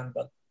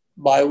example,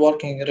 by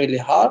working really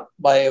hard,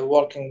 by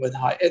working with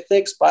high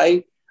ethics,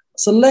 by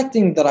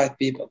selecting the right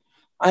people.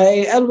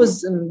 I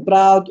always am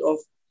proud of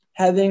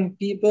having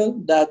people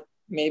that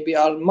maybe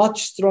are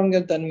much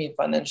stronger than me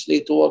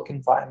financially to work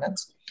in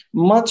finance,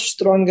 much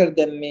stronger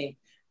than me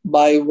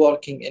by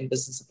working in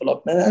business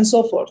development and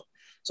so forth.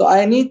 So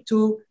I need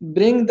to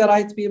bring the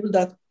right people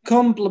that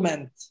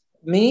complement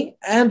me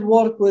and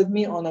work with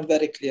me on a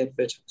very clear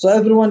vision. So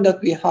everyone that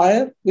we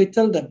hire, we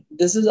tell them,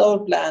 this is our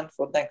plan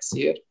for next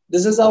year.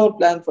 This is our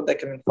plan for the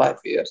coming 5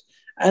 years.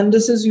 And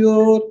this is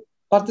your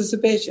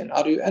participation.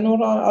 Are you in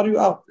or are you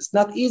out? It's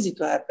not easy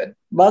to happen,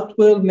 but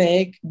we'll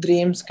make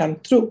dreams come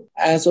true.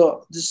 And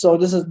so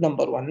this is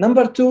number one.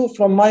 Number two,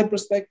 from my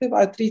perspective,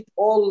 I treat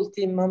all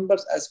team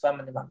members as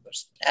family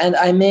members. And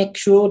I make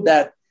sure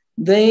that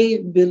they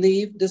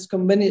believe this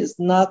company is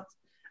not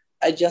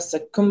just a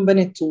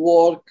company to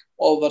work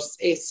over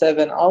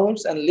 8-7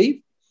 hours and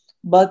leave,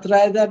 but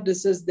rather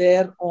this is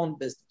their own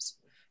business.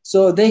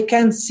 So they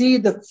can see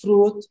the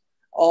fruit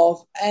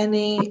of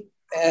any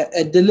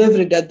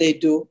delivery that they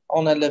do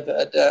on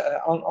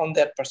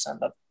their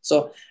percent level.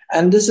 So,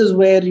 and this is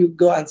where you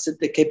go and set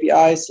the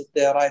KPIs, set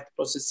the right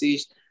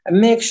processes, and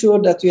make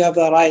sure that you have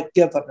the right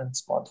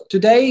governance model.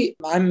 Today,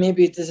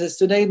 this is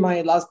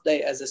my last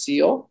day as a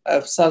CEO.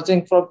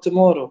 Starting from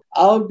tomorrow,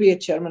 I'll be a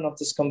chairman of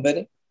this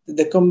company.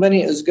 The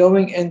company is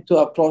going into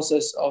a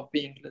process of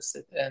being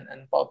listed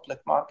in public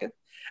market.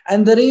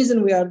 And the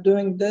reason we are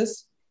doing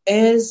this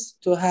is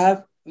to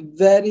have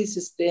very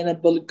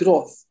sustainable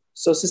growth.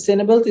 So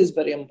sustainability is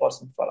very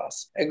important for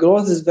us.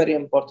 Growth is very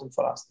important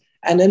for us.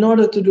 And in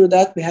order to do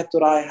that, we have to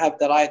have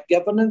the right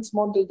governance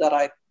model, the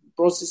right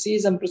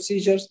processes and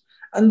procedures,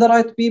 and the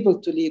right people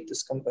to lead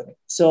this company.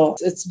 So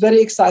it's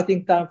very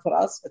exciting time for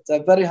us. It's a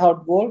very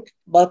hard work,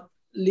 but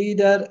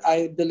leader,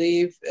 I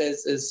believe,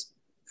 is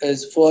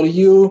for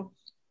you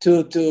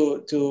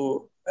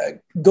to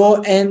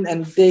go in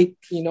and take,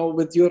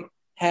 with your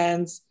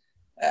hands,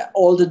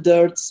 all the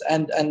dirts,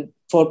 and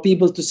for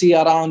people to see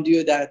around you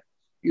that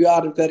you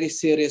are a very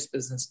serious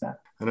businessman.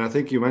 And I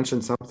think you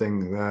mentioned something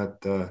that,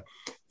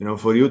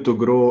 for you to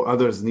grow,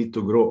 others need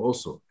to grow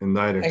also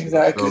indirectly.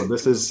 Exactly. So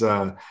this is,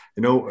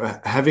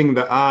 having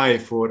the eye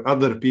for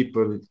other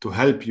people to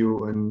help you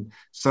in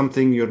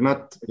something you're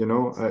not,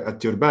 at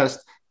your best,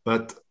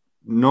 but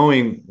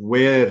knowing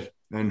where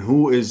and who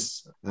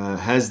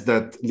has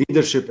that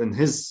leadership in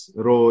his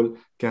role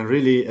can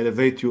really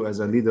elevate you as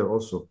a leader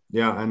also.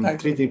 Yeah, and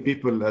treating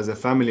people as a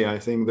family, I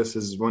think this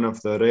is one of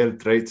the rare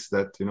traits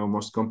that,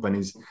 most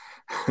companies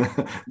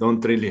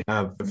don't really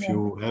have. If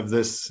you have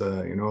this,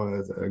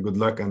 good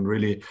luck, and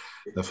really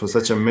for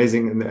such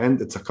amazing, in the end,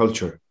 it's a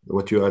culture.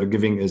 What you are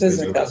giving is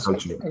a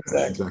culture.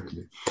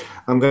 Exactly.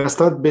 I'm going to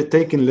start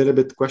taking a little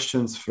bit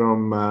questions from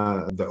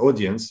the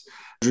audience.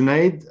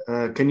 Junaid,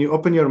 can you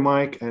open your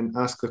mic and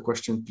ask a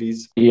question, please?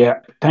 Yeah,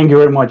 thank you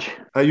very much.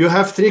 You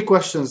have 3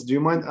 questions. Do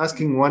you mind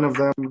asking one of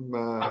them?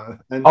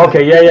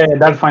 Okay, yeah,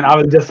 that's fine. I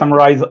will just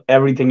summarize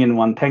everything in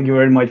one. Thank you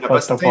very much.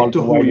 First of all,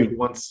 to who you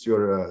want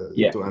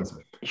to answer.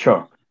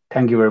 Sure.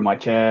 Thank you very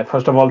much.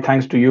 First of all,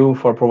 thanks to you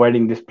for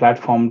providing this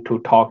platform to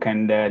talk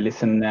and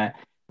listen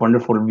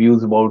wonderful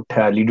views about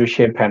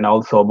leadership, and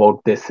also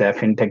about this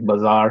FinTech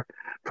Bazaar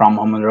from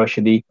Mohammed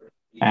Rashidi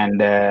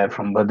and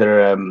from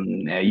Brother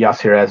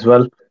Yasir as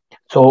well.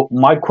 So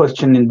my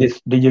question in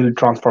this digital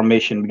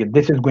transformation, because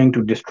this is going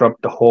to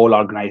disrupt the whole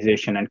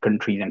organization and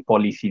countries and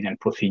policies and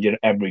procedure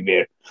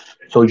everywhere.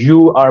 So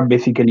you are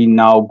basically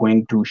now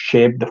going to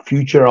shape the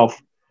future of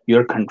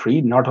your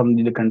country, not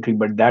only the country,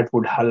 but that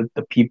would help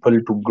the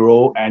people to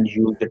grow and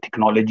use the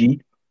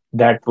technology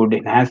that would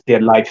enhance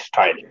their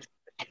lifestyle.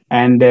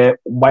 And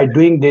by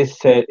doing this,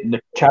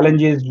 the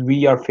challenges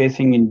we are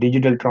facing in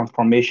digital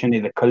transformation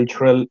is a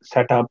cultural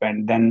setup,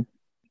 and then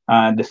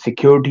the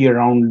security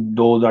around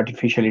those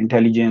artificial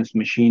intelligence,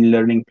 machine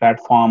learning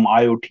platform,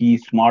 IoT,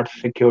 smart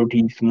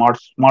security, smart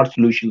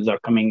solutions are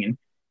coming in,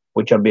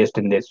 which are based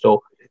in this.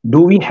 So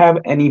do we have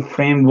any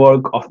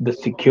framework of the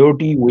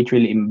security which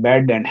will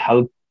embed and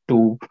help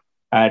to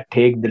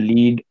take the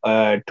lead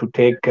to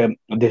take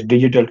this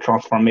digital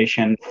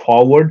transformation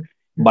forward,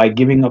 by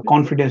giving a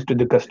confidence to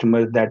the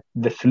customers that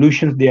the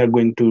solutions they are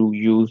going to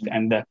use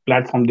and the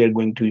platform they're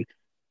going to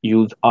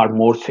use are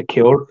more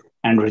secure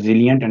and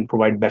resilient and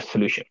provide best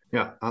solution?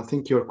 Yeah, I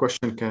think your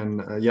question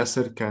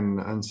Yasser can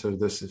answer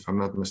this if I'm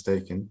not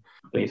mistaken.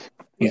 Please.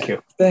 Thank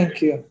you.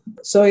 Thank you.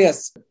 So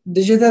yes,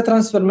 digital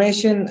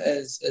transformation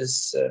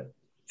is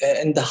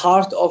in the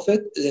heart of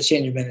it is a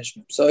change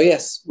management. So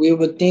yes, we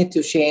would need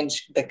to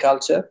change the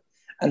culture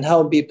and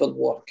how people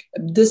work.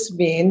 This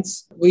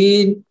means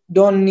we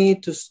don't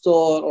need to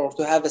store or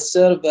to have a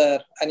server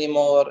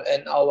anymore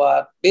in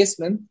our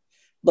basement,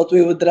 but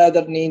we would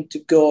rather need to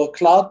go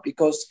cloud,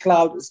 because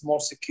cloud is more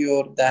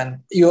secure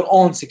than your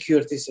own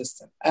security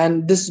system.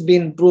 And this has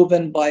been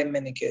proven by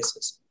many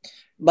cases.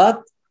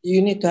 But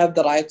you need to have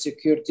the right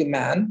security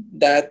man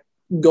that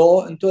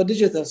go into a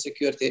digital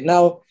security.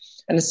 Now,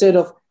 instead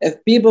of,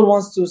 if people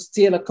want to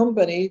steal a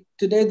company,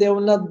 today they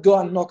will not go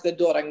and knock the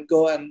door and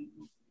go and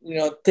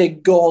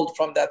take gold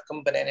from that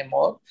company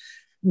anymore.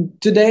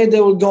 Today, they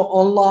will go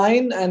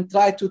online and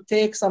try to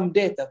take some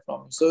data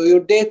from you. So your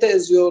data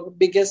is your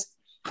biggest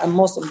and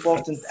most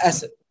important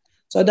asset.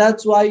 So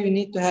that's why you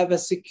need to have a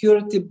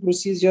security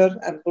procedure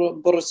and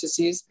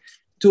processes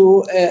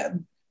to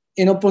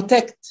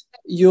protect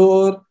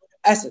your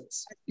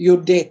assets, your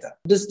data.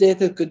 This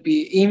data could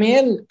be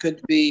email,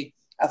 could be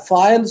a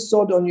file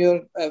stored on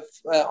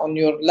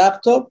your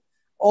laptop,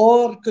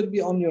 or could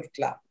be on your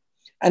cloud.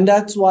 And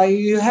that's why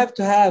you have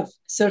to have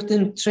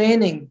certain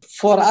training.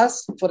 For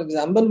us, for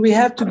example, we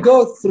have to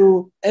go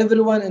through,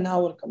 everyone in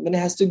our company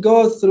has to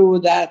go through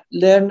that,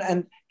 learn,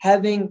 and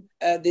having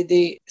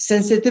the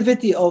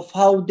sensitivity of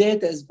how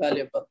data is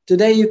valuable.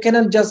 Today, you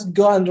cannot just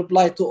go and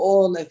reply to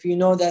all if you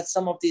know that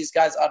some of these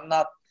guys are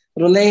not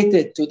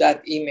related to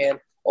that email,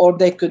 or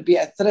they could be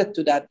a threat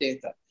to that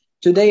data.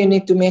 Today, you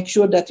need to make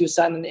sure that you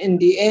sign an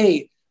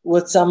NDA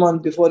with someone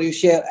before you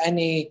share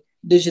any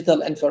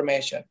digital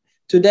information.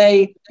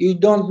 Today, you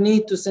don't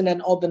need to send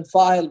an open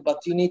file, but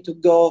you need to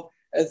go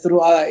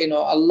through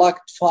a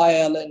locked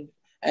file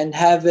and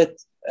have it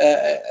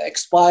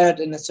expired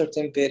in a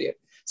certain period.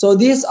 So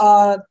these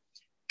are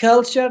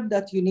culture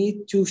that you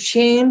need to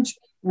change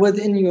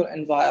within your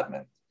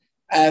environment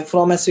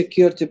from a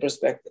security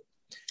perspective.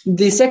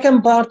 The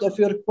second part of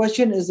your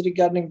question is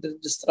regarding the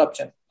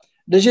disruption.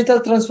 Digital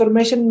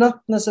transformation,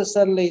 not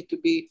necessarily to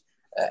be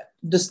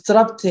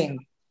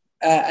disrupting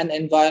an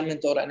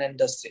environment or an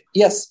industry.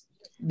 Yes,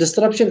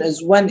 disruption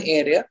is one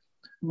area,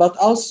 but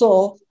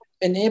also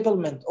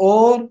enablement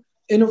or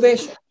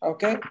innovation.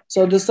 Okay,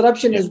 so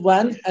disruption is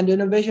one, and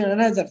innovation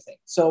another thing.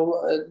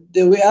 So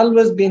we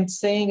always been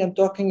saying and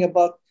talking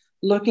about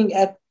looking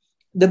at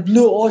the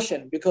blue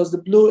ocean, because the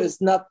blue is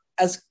not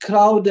as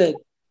crowded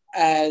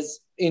as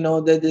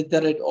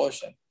the red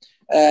ocean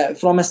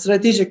from a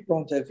strategic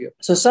point of view.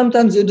 So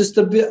sometimes you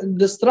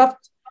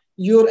disrupt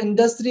your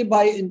industry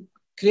by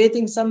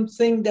creating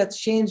something that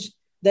change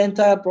the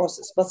entire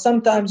process. But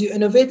sometimes you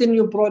innovate a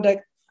new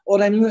product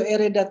or a new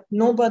area that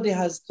nobody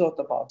has thought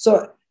about.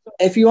 So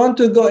if you want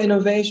to go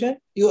innovation,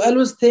 you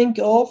always think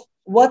of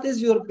what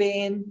is your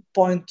pain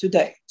point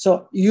today.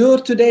 So your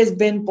today's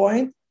pain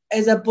point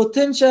is a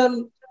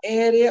potential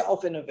area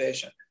of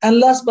innovation. And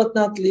last but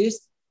not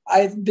least,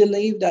 I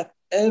believe that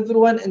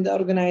everyone in the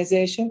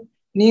organization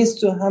needs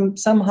to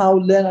somehow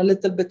learn a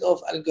little bit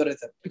of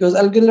algorithm, because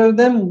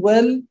algorithm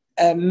will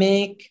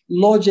make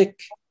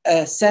logic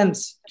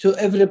sense to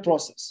every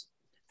process.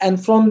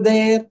 And from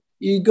there,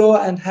 you go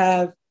and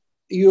have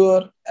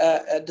your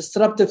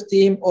disruptive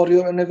team or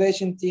your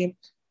innovation team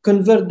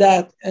convert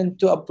that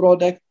into a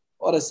product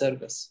or a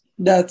service.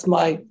 That's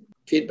my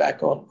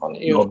feedback on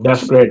your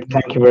That's question. great.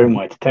 Thank you very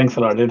much. Thanks a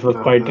lot. It was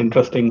quite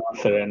interesting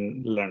answer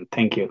and learn.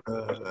 Thank you.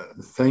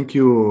 Thank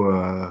you.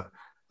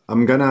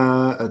 I'm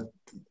gonna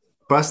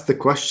pass the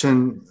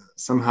question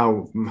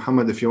somehow,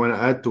 Muhammad, if you want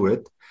to add to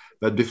it.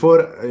 But before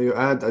you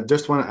add, I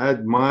just want to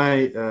add my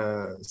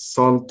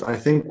salt. I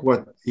think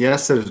what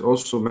Yasser is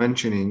also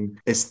mentioning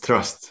is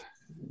trust.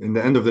 In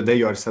the end of the day,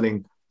 you are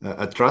selling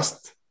a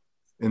trust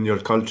in your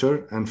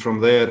culture, and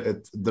from there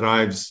it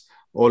drives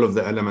all of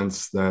the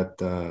elements that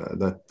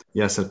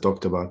Yasser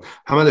talked about.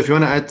 Hamad, if you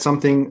want to add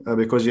something,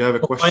 because you have a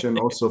question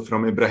also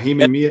from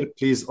Ibrahim Emir,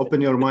 please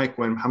open your mic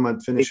when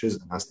Muhammad finishes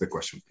and ask the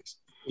question, please.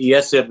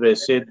 Yasser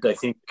said, I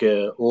think,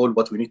 all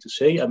what we need to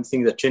say. I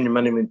think that change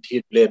management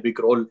here play a big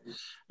role.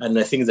 And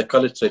I think the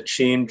culture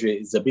change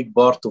is a big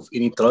part of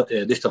any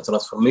digital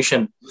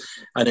transformation.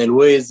 And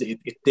always it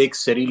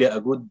takes really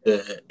a good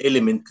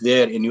element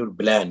there in your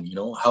plan.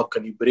 How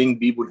can you bring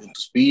people into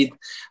speed?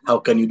 How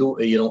can you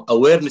do,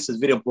 awareness is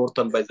very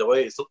important, by the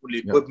way. It's not only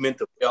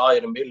equipment of AI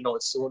and ML. No,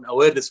 it's own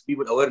awareness,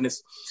 people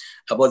awareness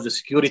about the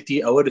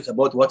security, awareness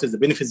about what is the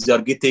benefits they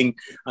are getting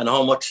and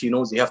how much,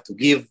 they have to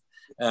give.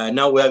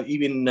 Now we have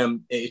even,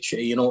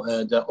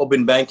 the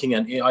open banking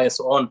and AI and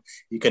so on.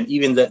 You can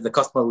even, the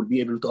customer will be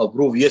able to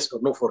approve yes or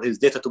no for his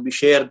data to be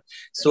shared.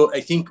 So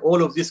I think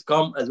all of this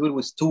come as well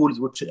with tools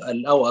which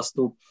allow us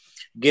to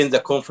gain the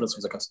confidence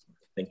of the customer.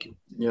 Thank you.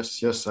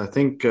 Yes. I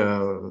think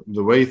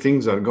the way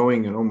things are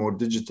going, more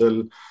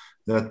digital,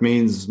 that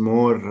means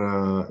more,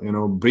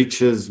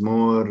 breaches,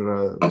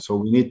 more. So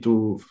we need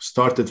to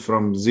start it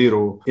from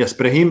zero. Yes,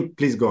 Brahim,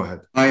 please go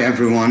ahead. Hi,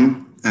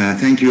 everyone.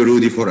 Thank you,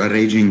 Rudy, for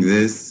arranging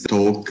this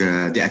talk,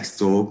 the X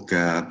talk.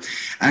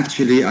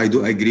 Actually, I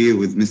do agree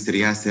with Mr.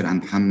 Yasser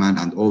and Muhammad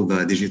and all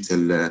the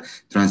digital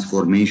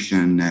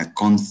transformation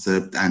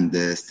concept and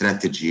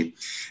strategy.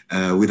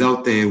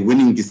 Without a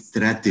winning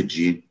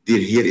strategy,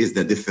 here is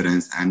the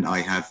difference. And I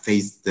have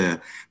faced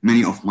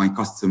many of my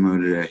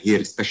customers here,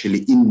 especially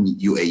in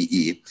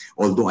UAE,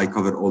 although I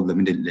cover all the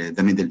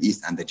Middle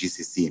East and the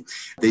GCC.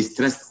 They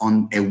stress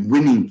on a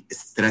winning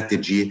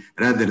strategy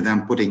rather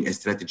than putting a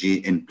strategy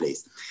in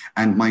place.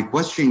 And my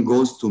question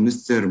goes to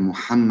Mr.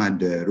 Muhammad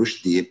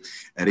Rushdi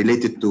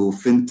related to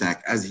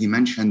fintech, as he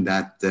mentioned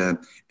that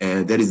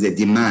there is a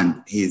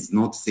demand. He is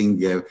noticing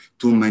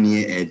too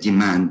many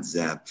demands.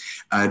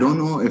 I don't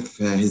know if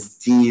his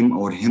team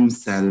or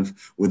himself,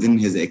 within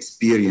his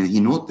experience, he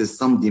noticed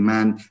some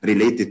demand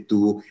related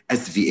to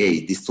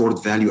SVA, the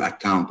stored value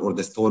account or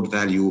the stored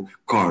value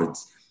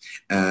cards.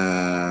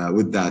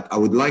 With that, I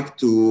would like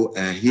to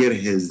hear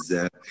his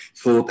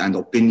thought and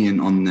opinion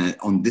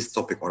on this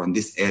topic or on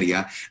this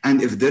area,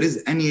 and if there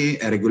is any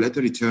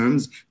regulatory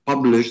terms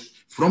published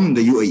from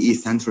the UAE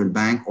Central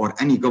Bank or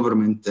any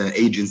government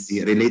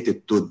agency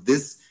related to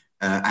this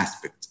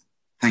aspect.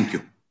 Thank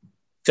you.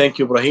 Thank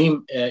you,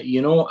 Ibrahim.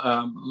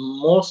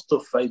 Most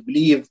of, I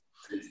believe,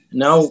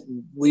 now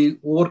we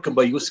work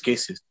by use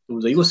cases. So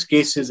the use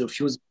cases of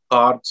using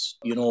cards,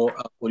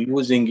 or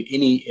using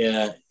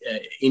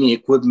any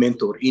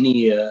equipment or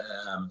any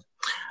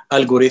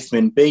algorithm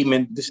in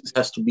payment, this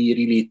has to be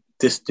really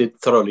tested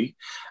thoroughly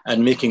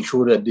and making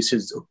sure that this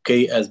is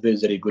okay as per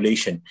the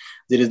regulation.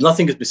 There is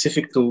nothing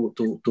specific to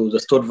the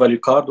stored value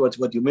card,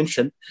 what you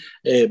mentioned,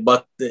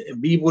 but the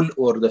people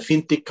or the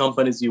fintech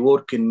companies, they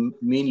work in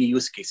mainly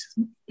use cases.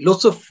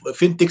 Lots of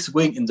fintechs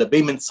going in the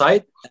payment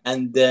side,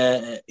 and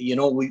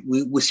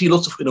we see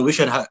lots of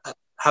innovation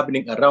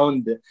happening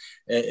around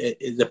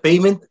the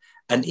payment.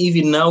 And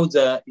even now,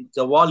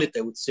 the wallet,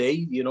 I would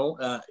say,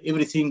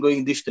 everything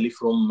going digitally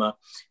from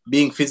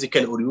being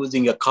physical or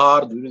using a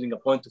card or using a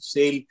point of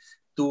sale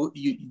to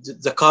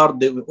the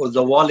card or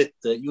the wallet,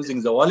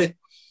 using the wallet.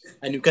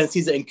 And you can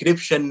see the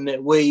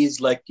encryption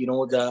ways, like,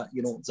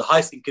 the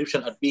highest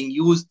encryption are being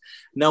used.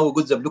 Now we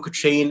got the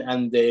blockchain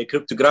and the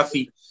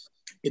cryptography.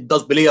 It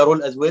does play a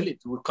role as well. It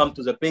will come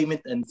to the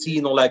payment and see,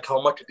 like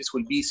how much this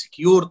will be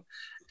secured.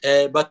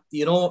 But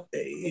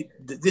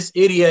this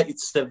area,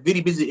 it's a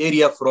very busy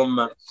area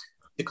from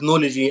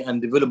technology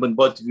and development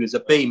point of view,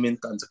 the payment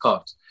and the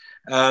cards.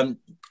 I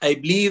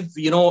believe,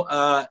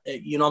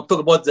 I'm talking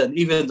about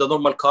even the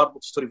normal card,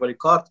 stored value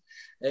card.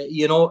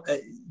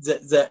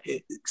 The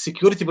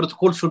security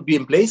protocol should be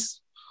in place.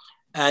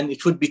 and it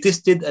should be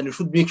tested, and you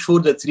should make sure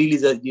that really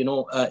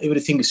that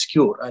everything is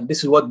secure. And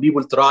this is what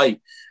people try.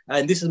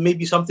 And this is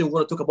maybe something we're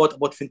going to talk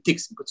about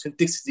fintechs, because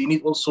fintechs, they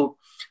need also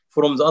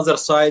from the other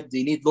side,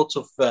 they need lots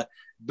of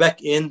back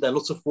end and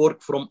lots of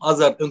work from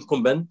other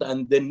incumbent,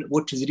 and then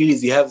which is really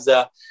they have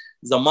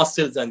the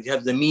muscles and they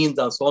have the means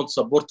and so on to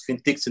support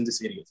fintechs in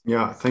this area.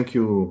 Yeah, thank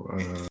you.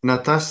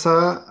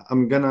 Natasha,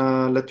 I'm going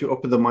to let you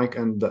open the mic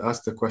and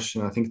ask the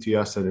question, I think to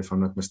Yasser, if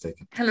I'm not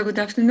mistaken. Hello, good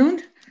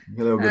afternoon.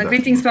 Hello, good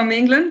greetings afternoon. from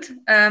England.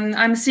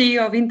 I'm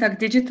CEO of Intact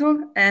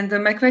Digital, and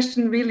my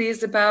question really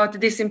is about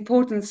this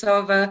importance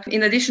of,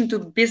 in addition to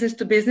business,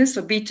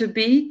 so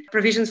B2B,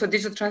 provisions for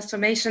digital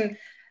transformation,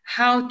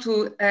 how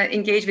to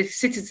engage with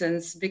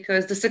citizens,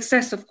 because the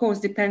success, of course,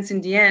 depends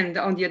in the end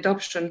on the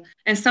adoption.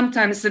 And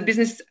sometimes the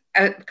business,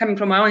 coming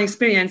from my own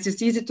experience,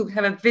 it's easy to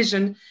have a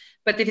vision,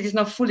 but if it is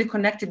not fully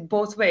connected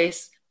both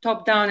ways,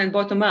 top down and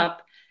bottom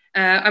up,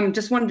 I'm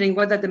just wondering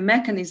what are the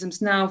mechanisms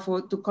now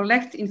to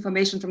collect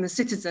information from the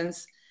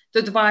citizens to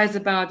advise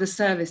about the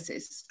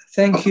services.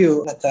 Thank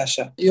you,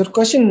 Natasha. Your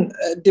question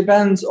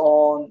depends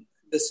on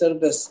the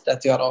service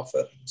that you are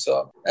offering.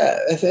 So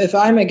if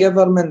I'm a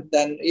government,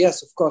 then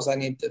yes, of course, I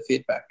need the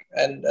feedback.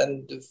 And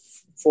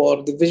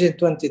for the Vision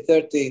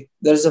 2030,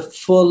 there's a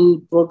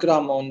full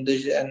program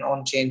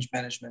on change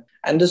management.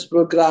 And this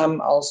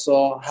program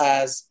also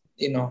has,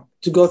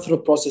 to go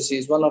through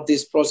processes. One of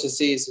these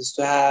processes is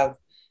to have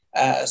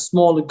a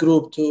small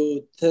group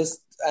to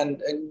test and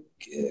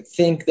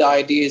think the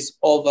ideas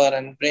over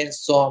and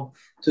brainstorm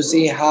to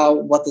see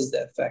what is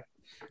the effect.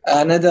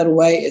 Another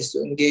way is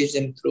to engage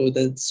them through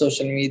the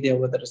social media,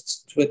 whether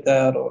it's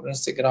Twitter or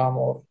Instagram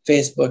or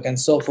Facebook and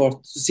so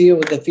forth, to see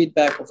the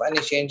feedback of any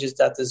changes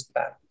that is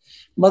planned.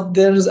 But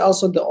there is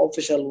also the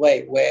official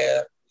way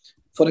where,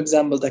 for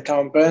example, the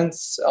current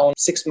brands on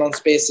 6 months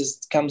basis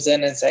comes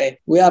in and say,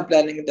 we are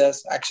planning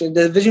this. Actually,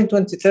 the Vision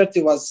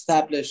 2030 was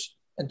established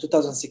in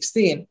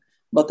 2016.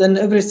 But then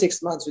every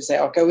 6 months we say,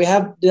 okay, we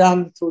have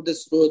done through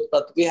this route,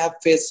 but we have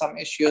faced some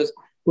issues.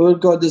 We will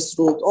go this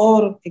route.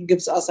 Or it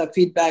gives us a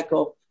feedback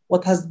of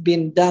what has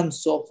been done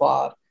so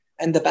far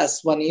in the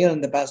past 1 year,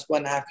 in the past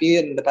 1.5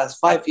 years, in the past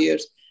 5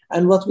 years,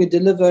 and what we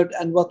delivered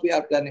and what we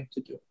are planning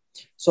to do.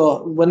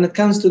 So when it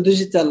comes to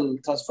digital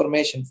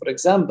transformation, for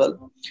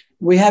example,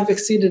 we have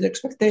exceeded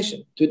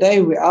expectation.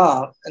 Today we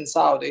are in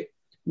Saudi,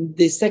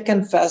 the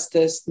second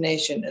fastest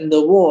nation in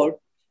the world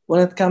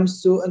when it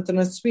comes to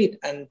internet speed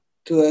and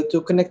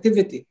to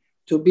connectivity,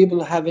 to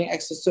people having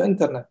access to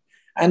internet.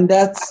 And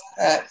that's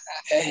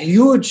a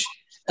huge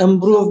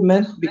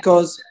improvement,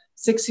 because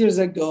 6 years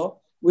ago,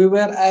 we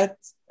were at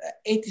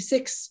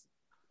 86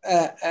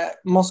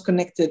 most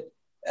connected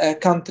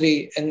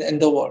country in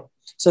the world.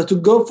 So to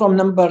go from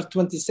number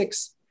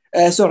 86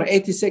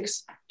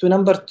 to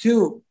number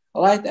 2,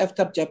 right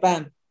after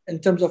Japan, in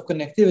terms of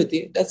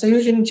connectivity, that's a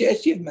huge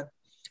achievement.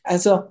 And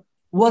so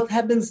what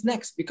happens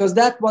next? Because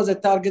that was a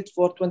target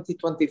for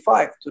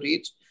 2025 to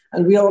reach,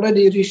 and we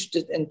already reached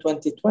it in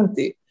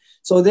 2020.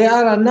 So there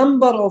are a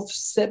number of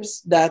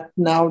steps that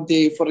now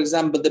for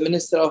example, the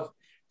Minister of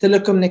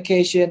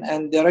Telecommunication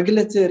and the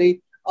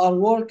regulatory are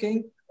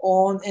working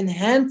on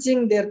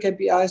enhancing their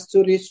KPIs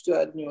to reach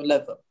to a new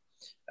level.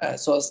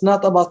 So it's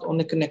not about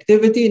only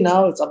connectivity.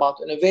 Now it's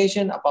about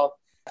innovation, about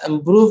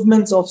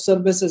improvements of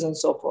services and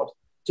so forth.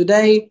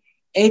 Today,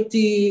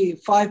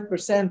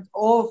 85%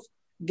 of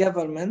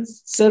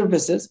government's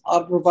services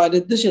are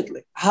provided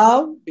digitally.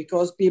 How?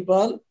 Because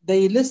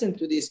they listen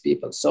to these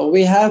people. So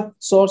we have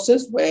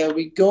sources where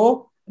we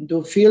go and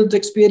do field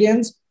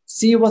experience,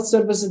 see what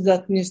services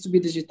that needs to be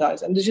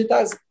digitized and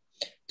digitize.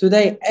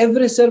 Today,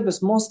 every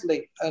service,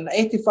 mostly an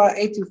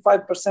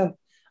 85%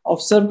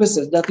 of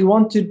services that you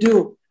want to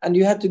do and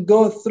you have to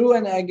go through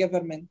an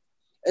government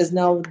is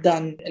now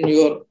done in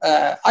your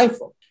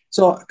iPhone.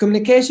 So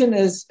communication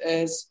is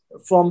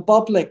from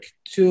public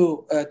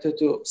to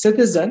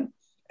citizen.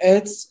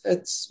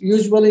 It's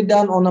usually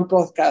done on a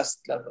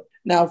broadcast level.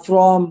 Now,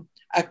 from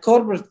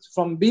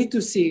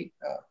B2C,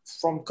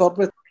 from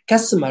corporate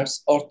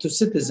customers or to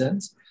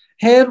citizens,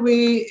 here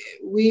we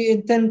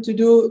intend to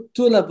do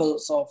 2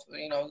 levels of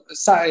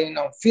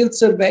field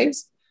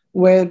surveys,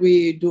 where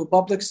we do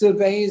public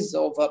surveys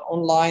over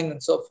online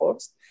and so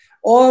forth,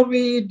 or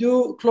we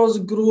do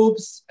closed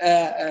groups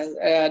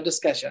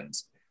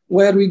discussions,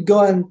 where we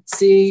go and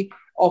see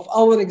of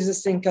our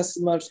existing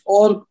customers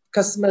or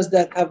customers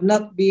that have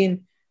not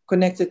been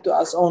connected to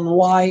us on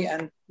why,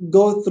 and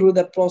go through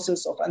the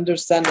process of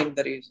understanding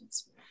the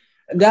reasons.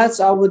 And that's,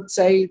 I would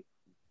say,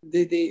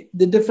 the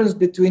difference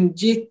between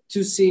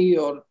G2C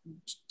or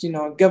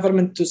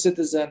government to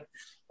citizen,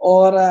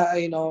 or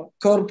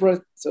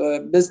corporate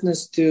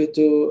business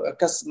to a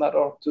customer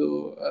or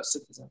to a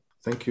citizen.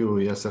 Thank you,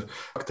 Yasser.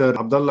 Dr.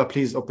 Abdullah,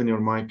 please open your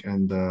mic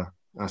and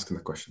ask the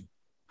question.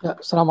 Yeah,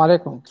 Assalamu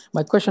alaikum.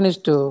 My question is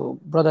to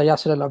Brother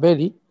Yasser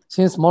Al-Abedi.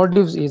 Since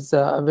Maldives is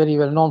very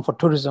well known for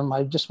tourism,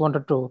 I just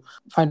wanted to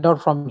find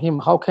out from him,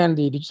 how can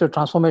the digital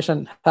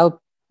transformation help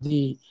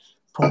the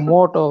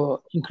promote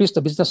or increase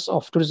the business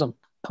of tourism?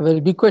 A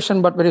very big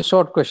question, but very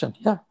short question.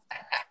 Yeah.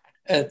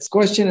 Its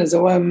question is a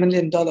 $1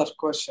 million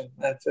question.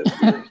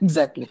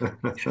 Exactly.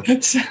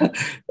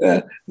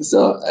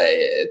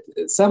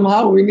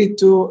 Somehow we need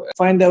to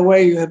find a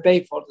way you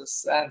pay for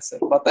this answer.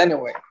 But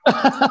anyway.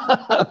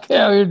 Okay,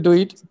 I will do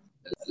it.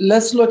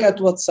 Let's look at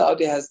what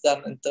Saudi has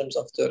done in terms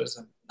of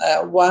tourism.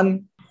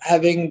 One,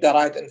 having the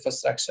right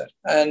infrastructure,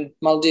 and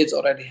Maldives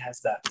already has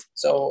that.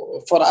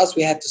 So for us,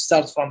 we had to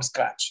start from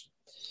scratch.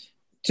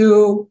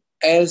 Two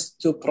is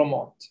to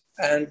promote.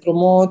 And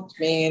promote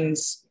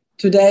means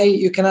today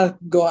you cannot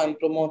go and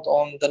promote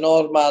on the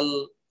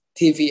normal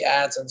TV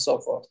ads and so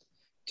forth.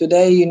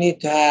 Today you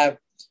need to have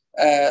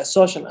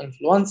social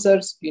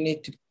influencers. You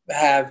need to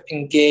have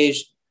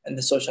engaged in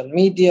the social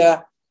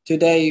media.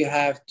 Today you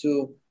have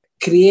to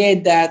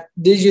create that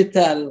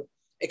digital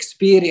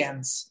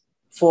experience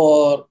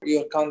for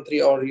your country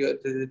or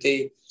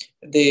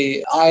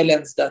the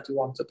islands that you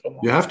want to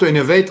promote. You have to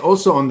innovate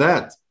also on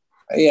that.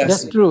 Yes,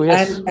 that's true.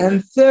 Yes,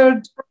 and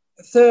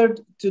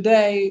third,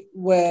 today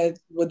with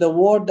the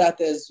world that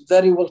is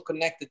very well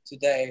connected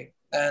today,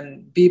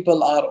 and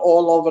people are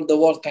all over the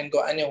world, can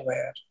go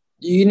anywhere.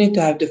 You need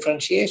to have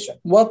differentiation.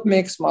 What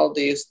makes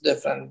Maldives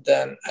different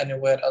than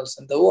anywhere else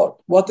in the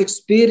world? What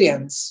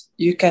experience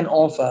you can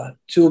offer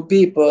to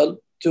people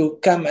to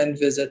come and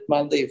visit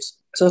Maldives?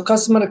 So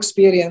customer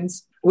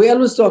experience, we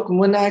always talk,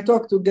 when I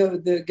talk to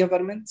the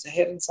government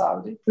here in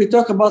Saudi, we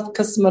talk about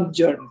customer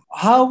journey.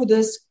 How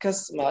this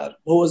customer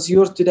who is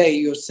your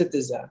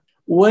citizen,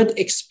 would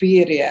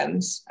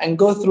experience and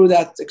go through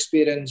that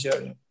experience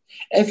journey.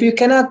 If you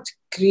cannot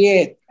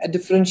create a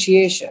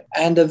differentiation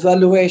and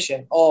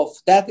evaluation of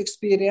that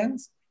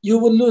experience, you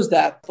will lose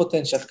that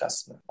potential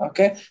customer.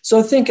 Okay,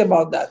 so think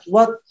about that.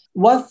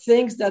 What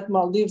things that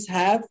Maldives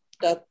have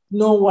that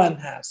no one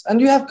has?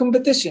 And you have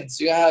competitions.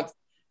 You have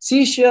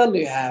Seychelles.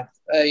 You have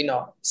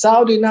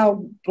Saudi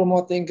now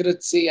promoting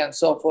Great Sea and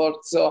so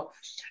forth. So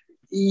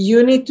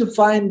you need to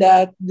find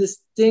that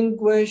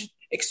distinguished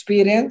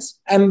experience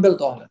and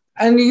build on it,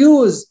 and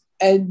use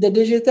the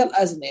digital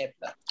as an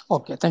enabler.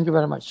 Okay, thank you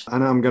very much.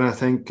 And I'm going to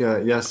thank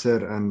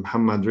Yasser and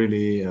Muhammad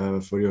really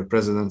for your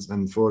presence,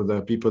 and for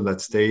the people that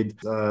stayed.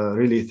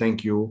 Really,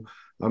 thank you.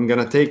 I'm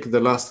going to take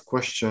the last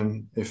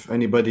question. If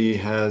anybody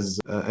has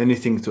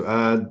anything to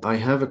add. I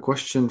have a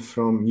question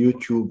from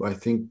YouTube, I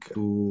think,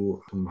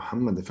 to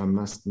Muhammad, if I'm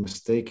not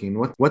mistaken.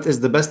 What is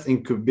the best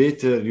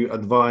incubator you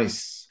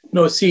advise?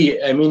 No, see,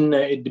 I mean,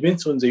 it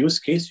depends on the use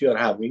case you are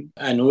having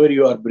and where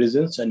you are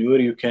present and where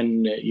you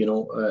can,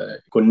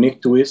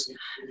 connect with.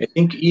 I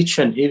think each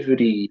and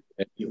every,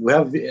 we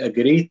have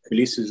great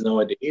places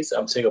nowadays.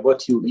 I'm saying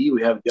about UE,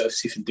 we have the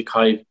FC Fintech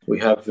Hive, we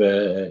have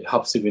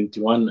Hub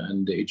 71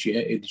 and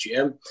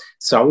ADGM.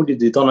 Saudi,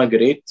 they done a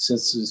great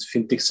since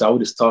Fintech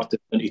Saudi started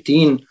in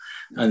 2018,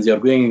 and they are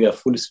going at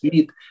full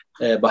speed.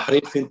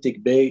 Bahrain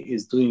Fintech Bay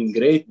is doing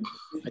great.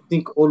 I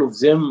think all of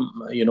them,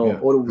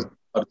 all of them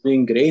are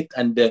doing great,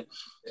 and the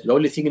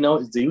only thing now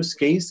is the use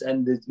case,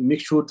 and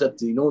make sure that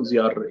they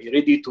are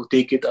ready to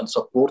take it and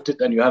support it,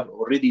 and you have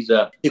already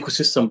the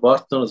ecosystem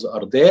partners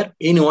are there.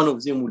 Any one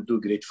of them will do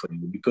great for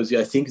you, because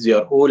I think they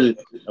are all,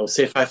 I would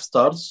say, 5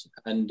 stars,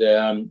 and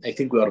I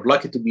think we are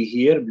lucky to be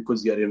here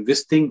because they are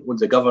investing with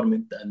the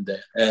government and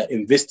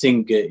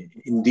investing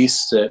in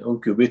this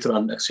incubator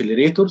and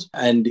accelerators,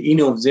 and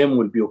any of them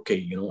will be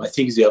okay. I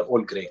think they are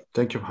all great.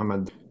 Thank you,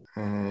 Mohammed.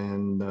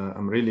 And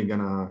I'm really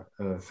gonna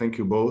thank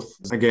you both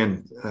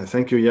again.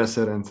 Thank you,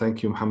 Yasser, and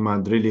thank you,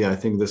 Muhammad. Really, I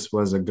think this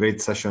was a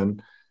great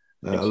session,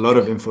 a lot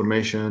of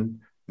information,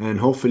 and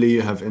hopefully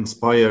you have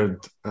inspired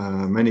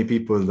many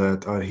people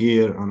that are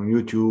here on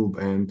YouTube,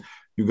 and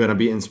you're gonna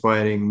be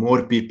inspiring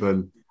more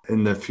people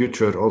in the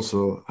future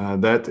also.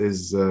 That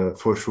is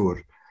for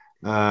sure.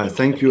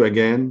 Thank you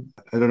again.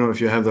 I don't know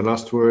if you have the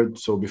last word,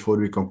 so before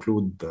we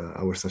conclude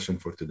our session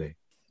for today.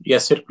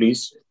 Yes, sir,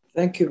 please.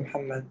 Thank you,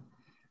 Muhammad.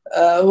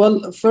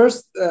 Well,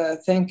 first,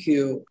 thank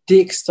you,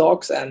 DX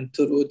Talks, and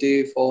to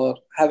Rudy for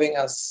having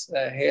us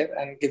here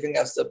and giving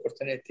us the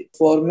opportunity.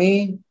 For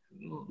me,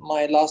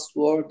 my last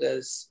word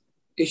is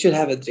you should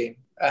have a dream.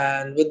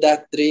 And with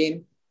that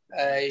dream,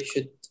 you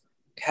should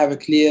have a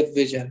clear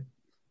vision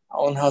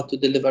on how to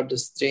deliver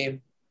this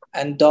dream,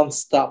 and don't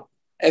stop.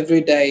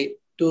 Every day,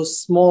 do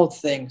small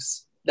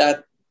things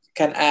that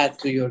can add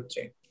to your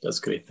dream. That's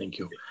great. Thank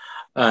you.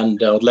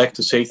 And I would like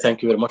to say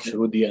thank you very much,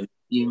 Rudy and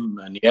team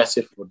and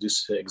Yasser, for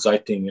this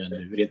exciting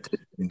and very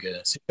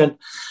interesting session.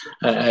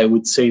 I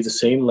would say the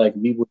same, like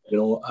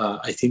people,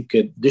 I think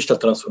digital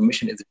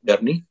transformation is a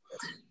journey.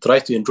 Try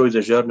to enjoy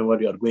the journey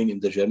where you are going in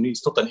the journey.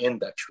 It's not an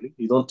end, actually.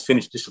 You don't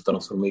finish digital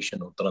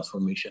transformation or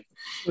transformation.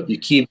 You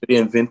keep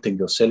reinventing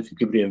yourself. You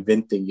keep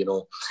reinventing,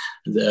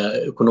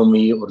 the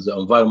economy or the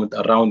environment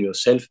around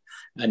yourself.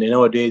 And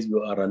nowadays, we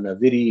are in a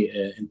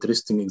very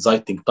interesting,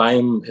 exciting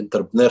time,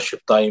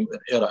 entrepreneurship time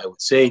era, I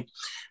would say.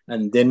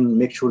 And then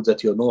make sure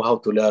that you know how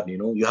to learn.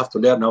 You have to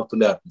learn how to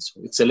learn.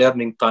 So it's a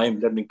learning time,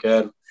 learning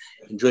curve,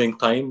 enjoying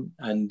time,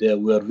 and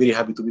we are very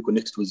happy to be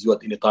connected with you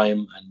at any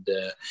time, and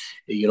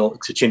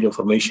exchange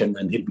information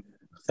and help.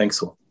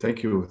 Thanks all.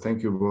 Thank you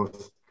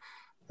both.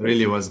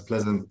 Really was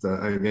pleasant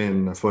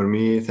again for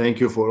me. Thank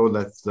you for all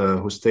that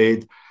who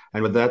stayed.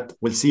 And with that,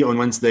 we'll see you on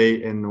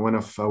Wednesday in one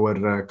of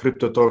our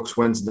Crypto Talks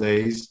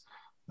Wednesdays.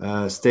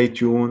 Stay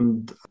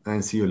tuned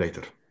and see you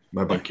later.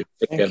 Bye-bye. Thank you.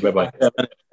 Take care. Bye-bye.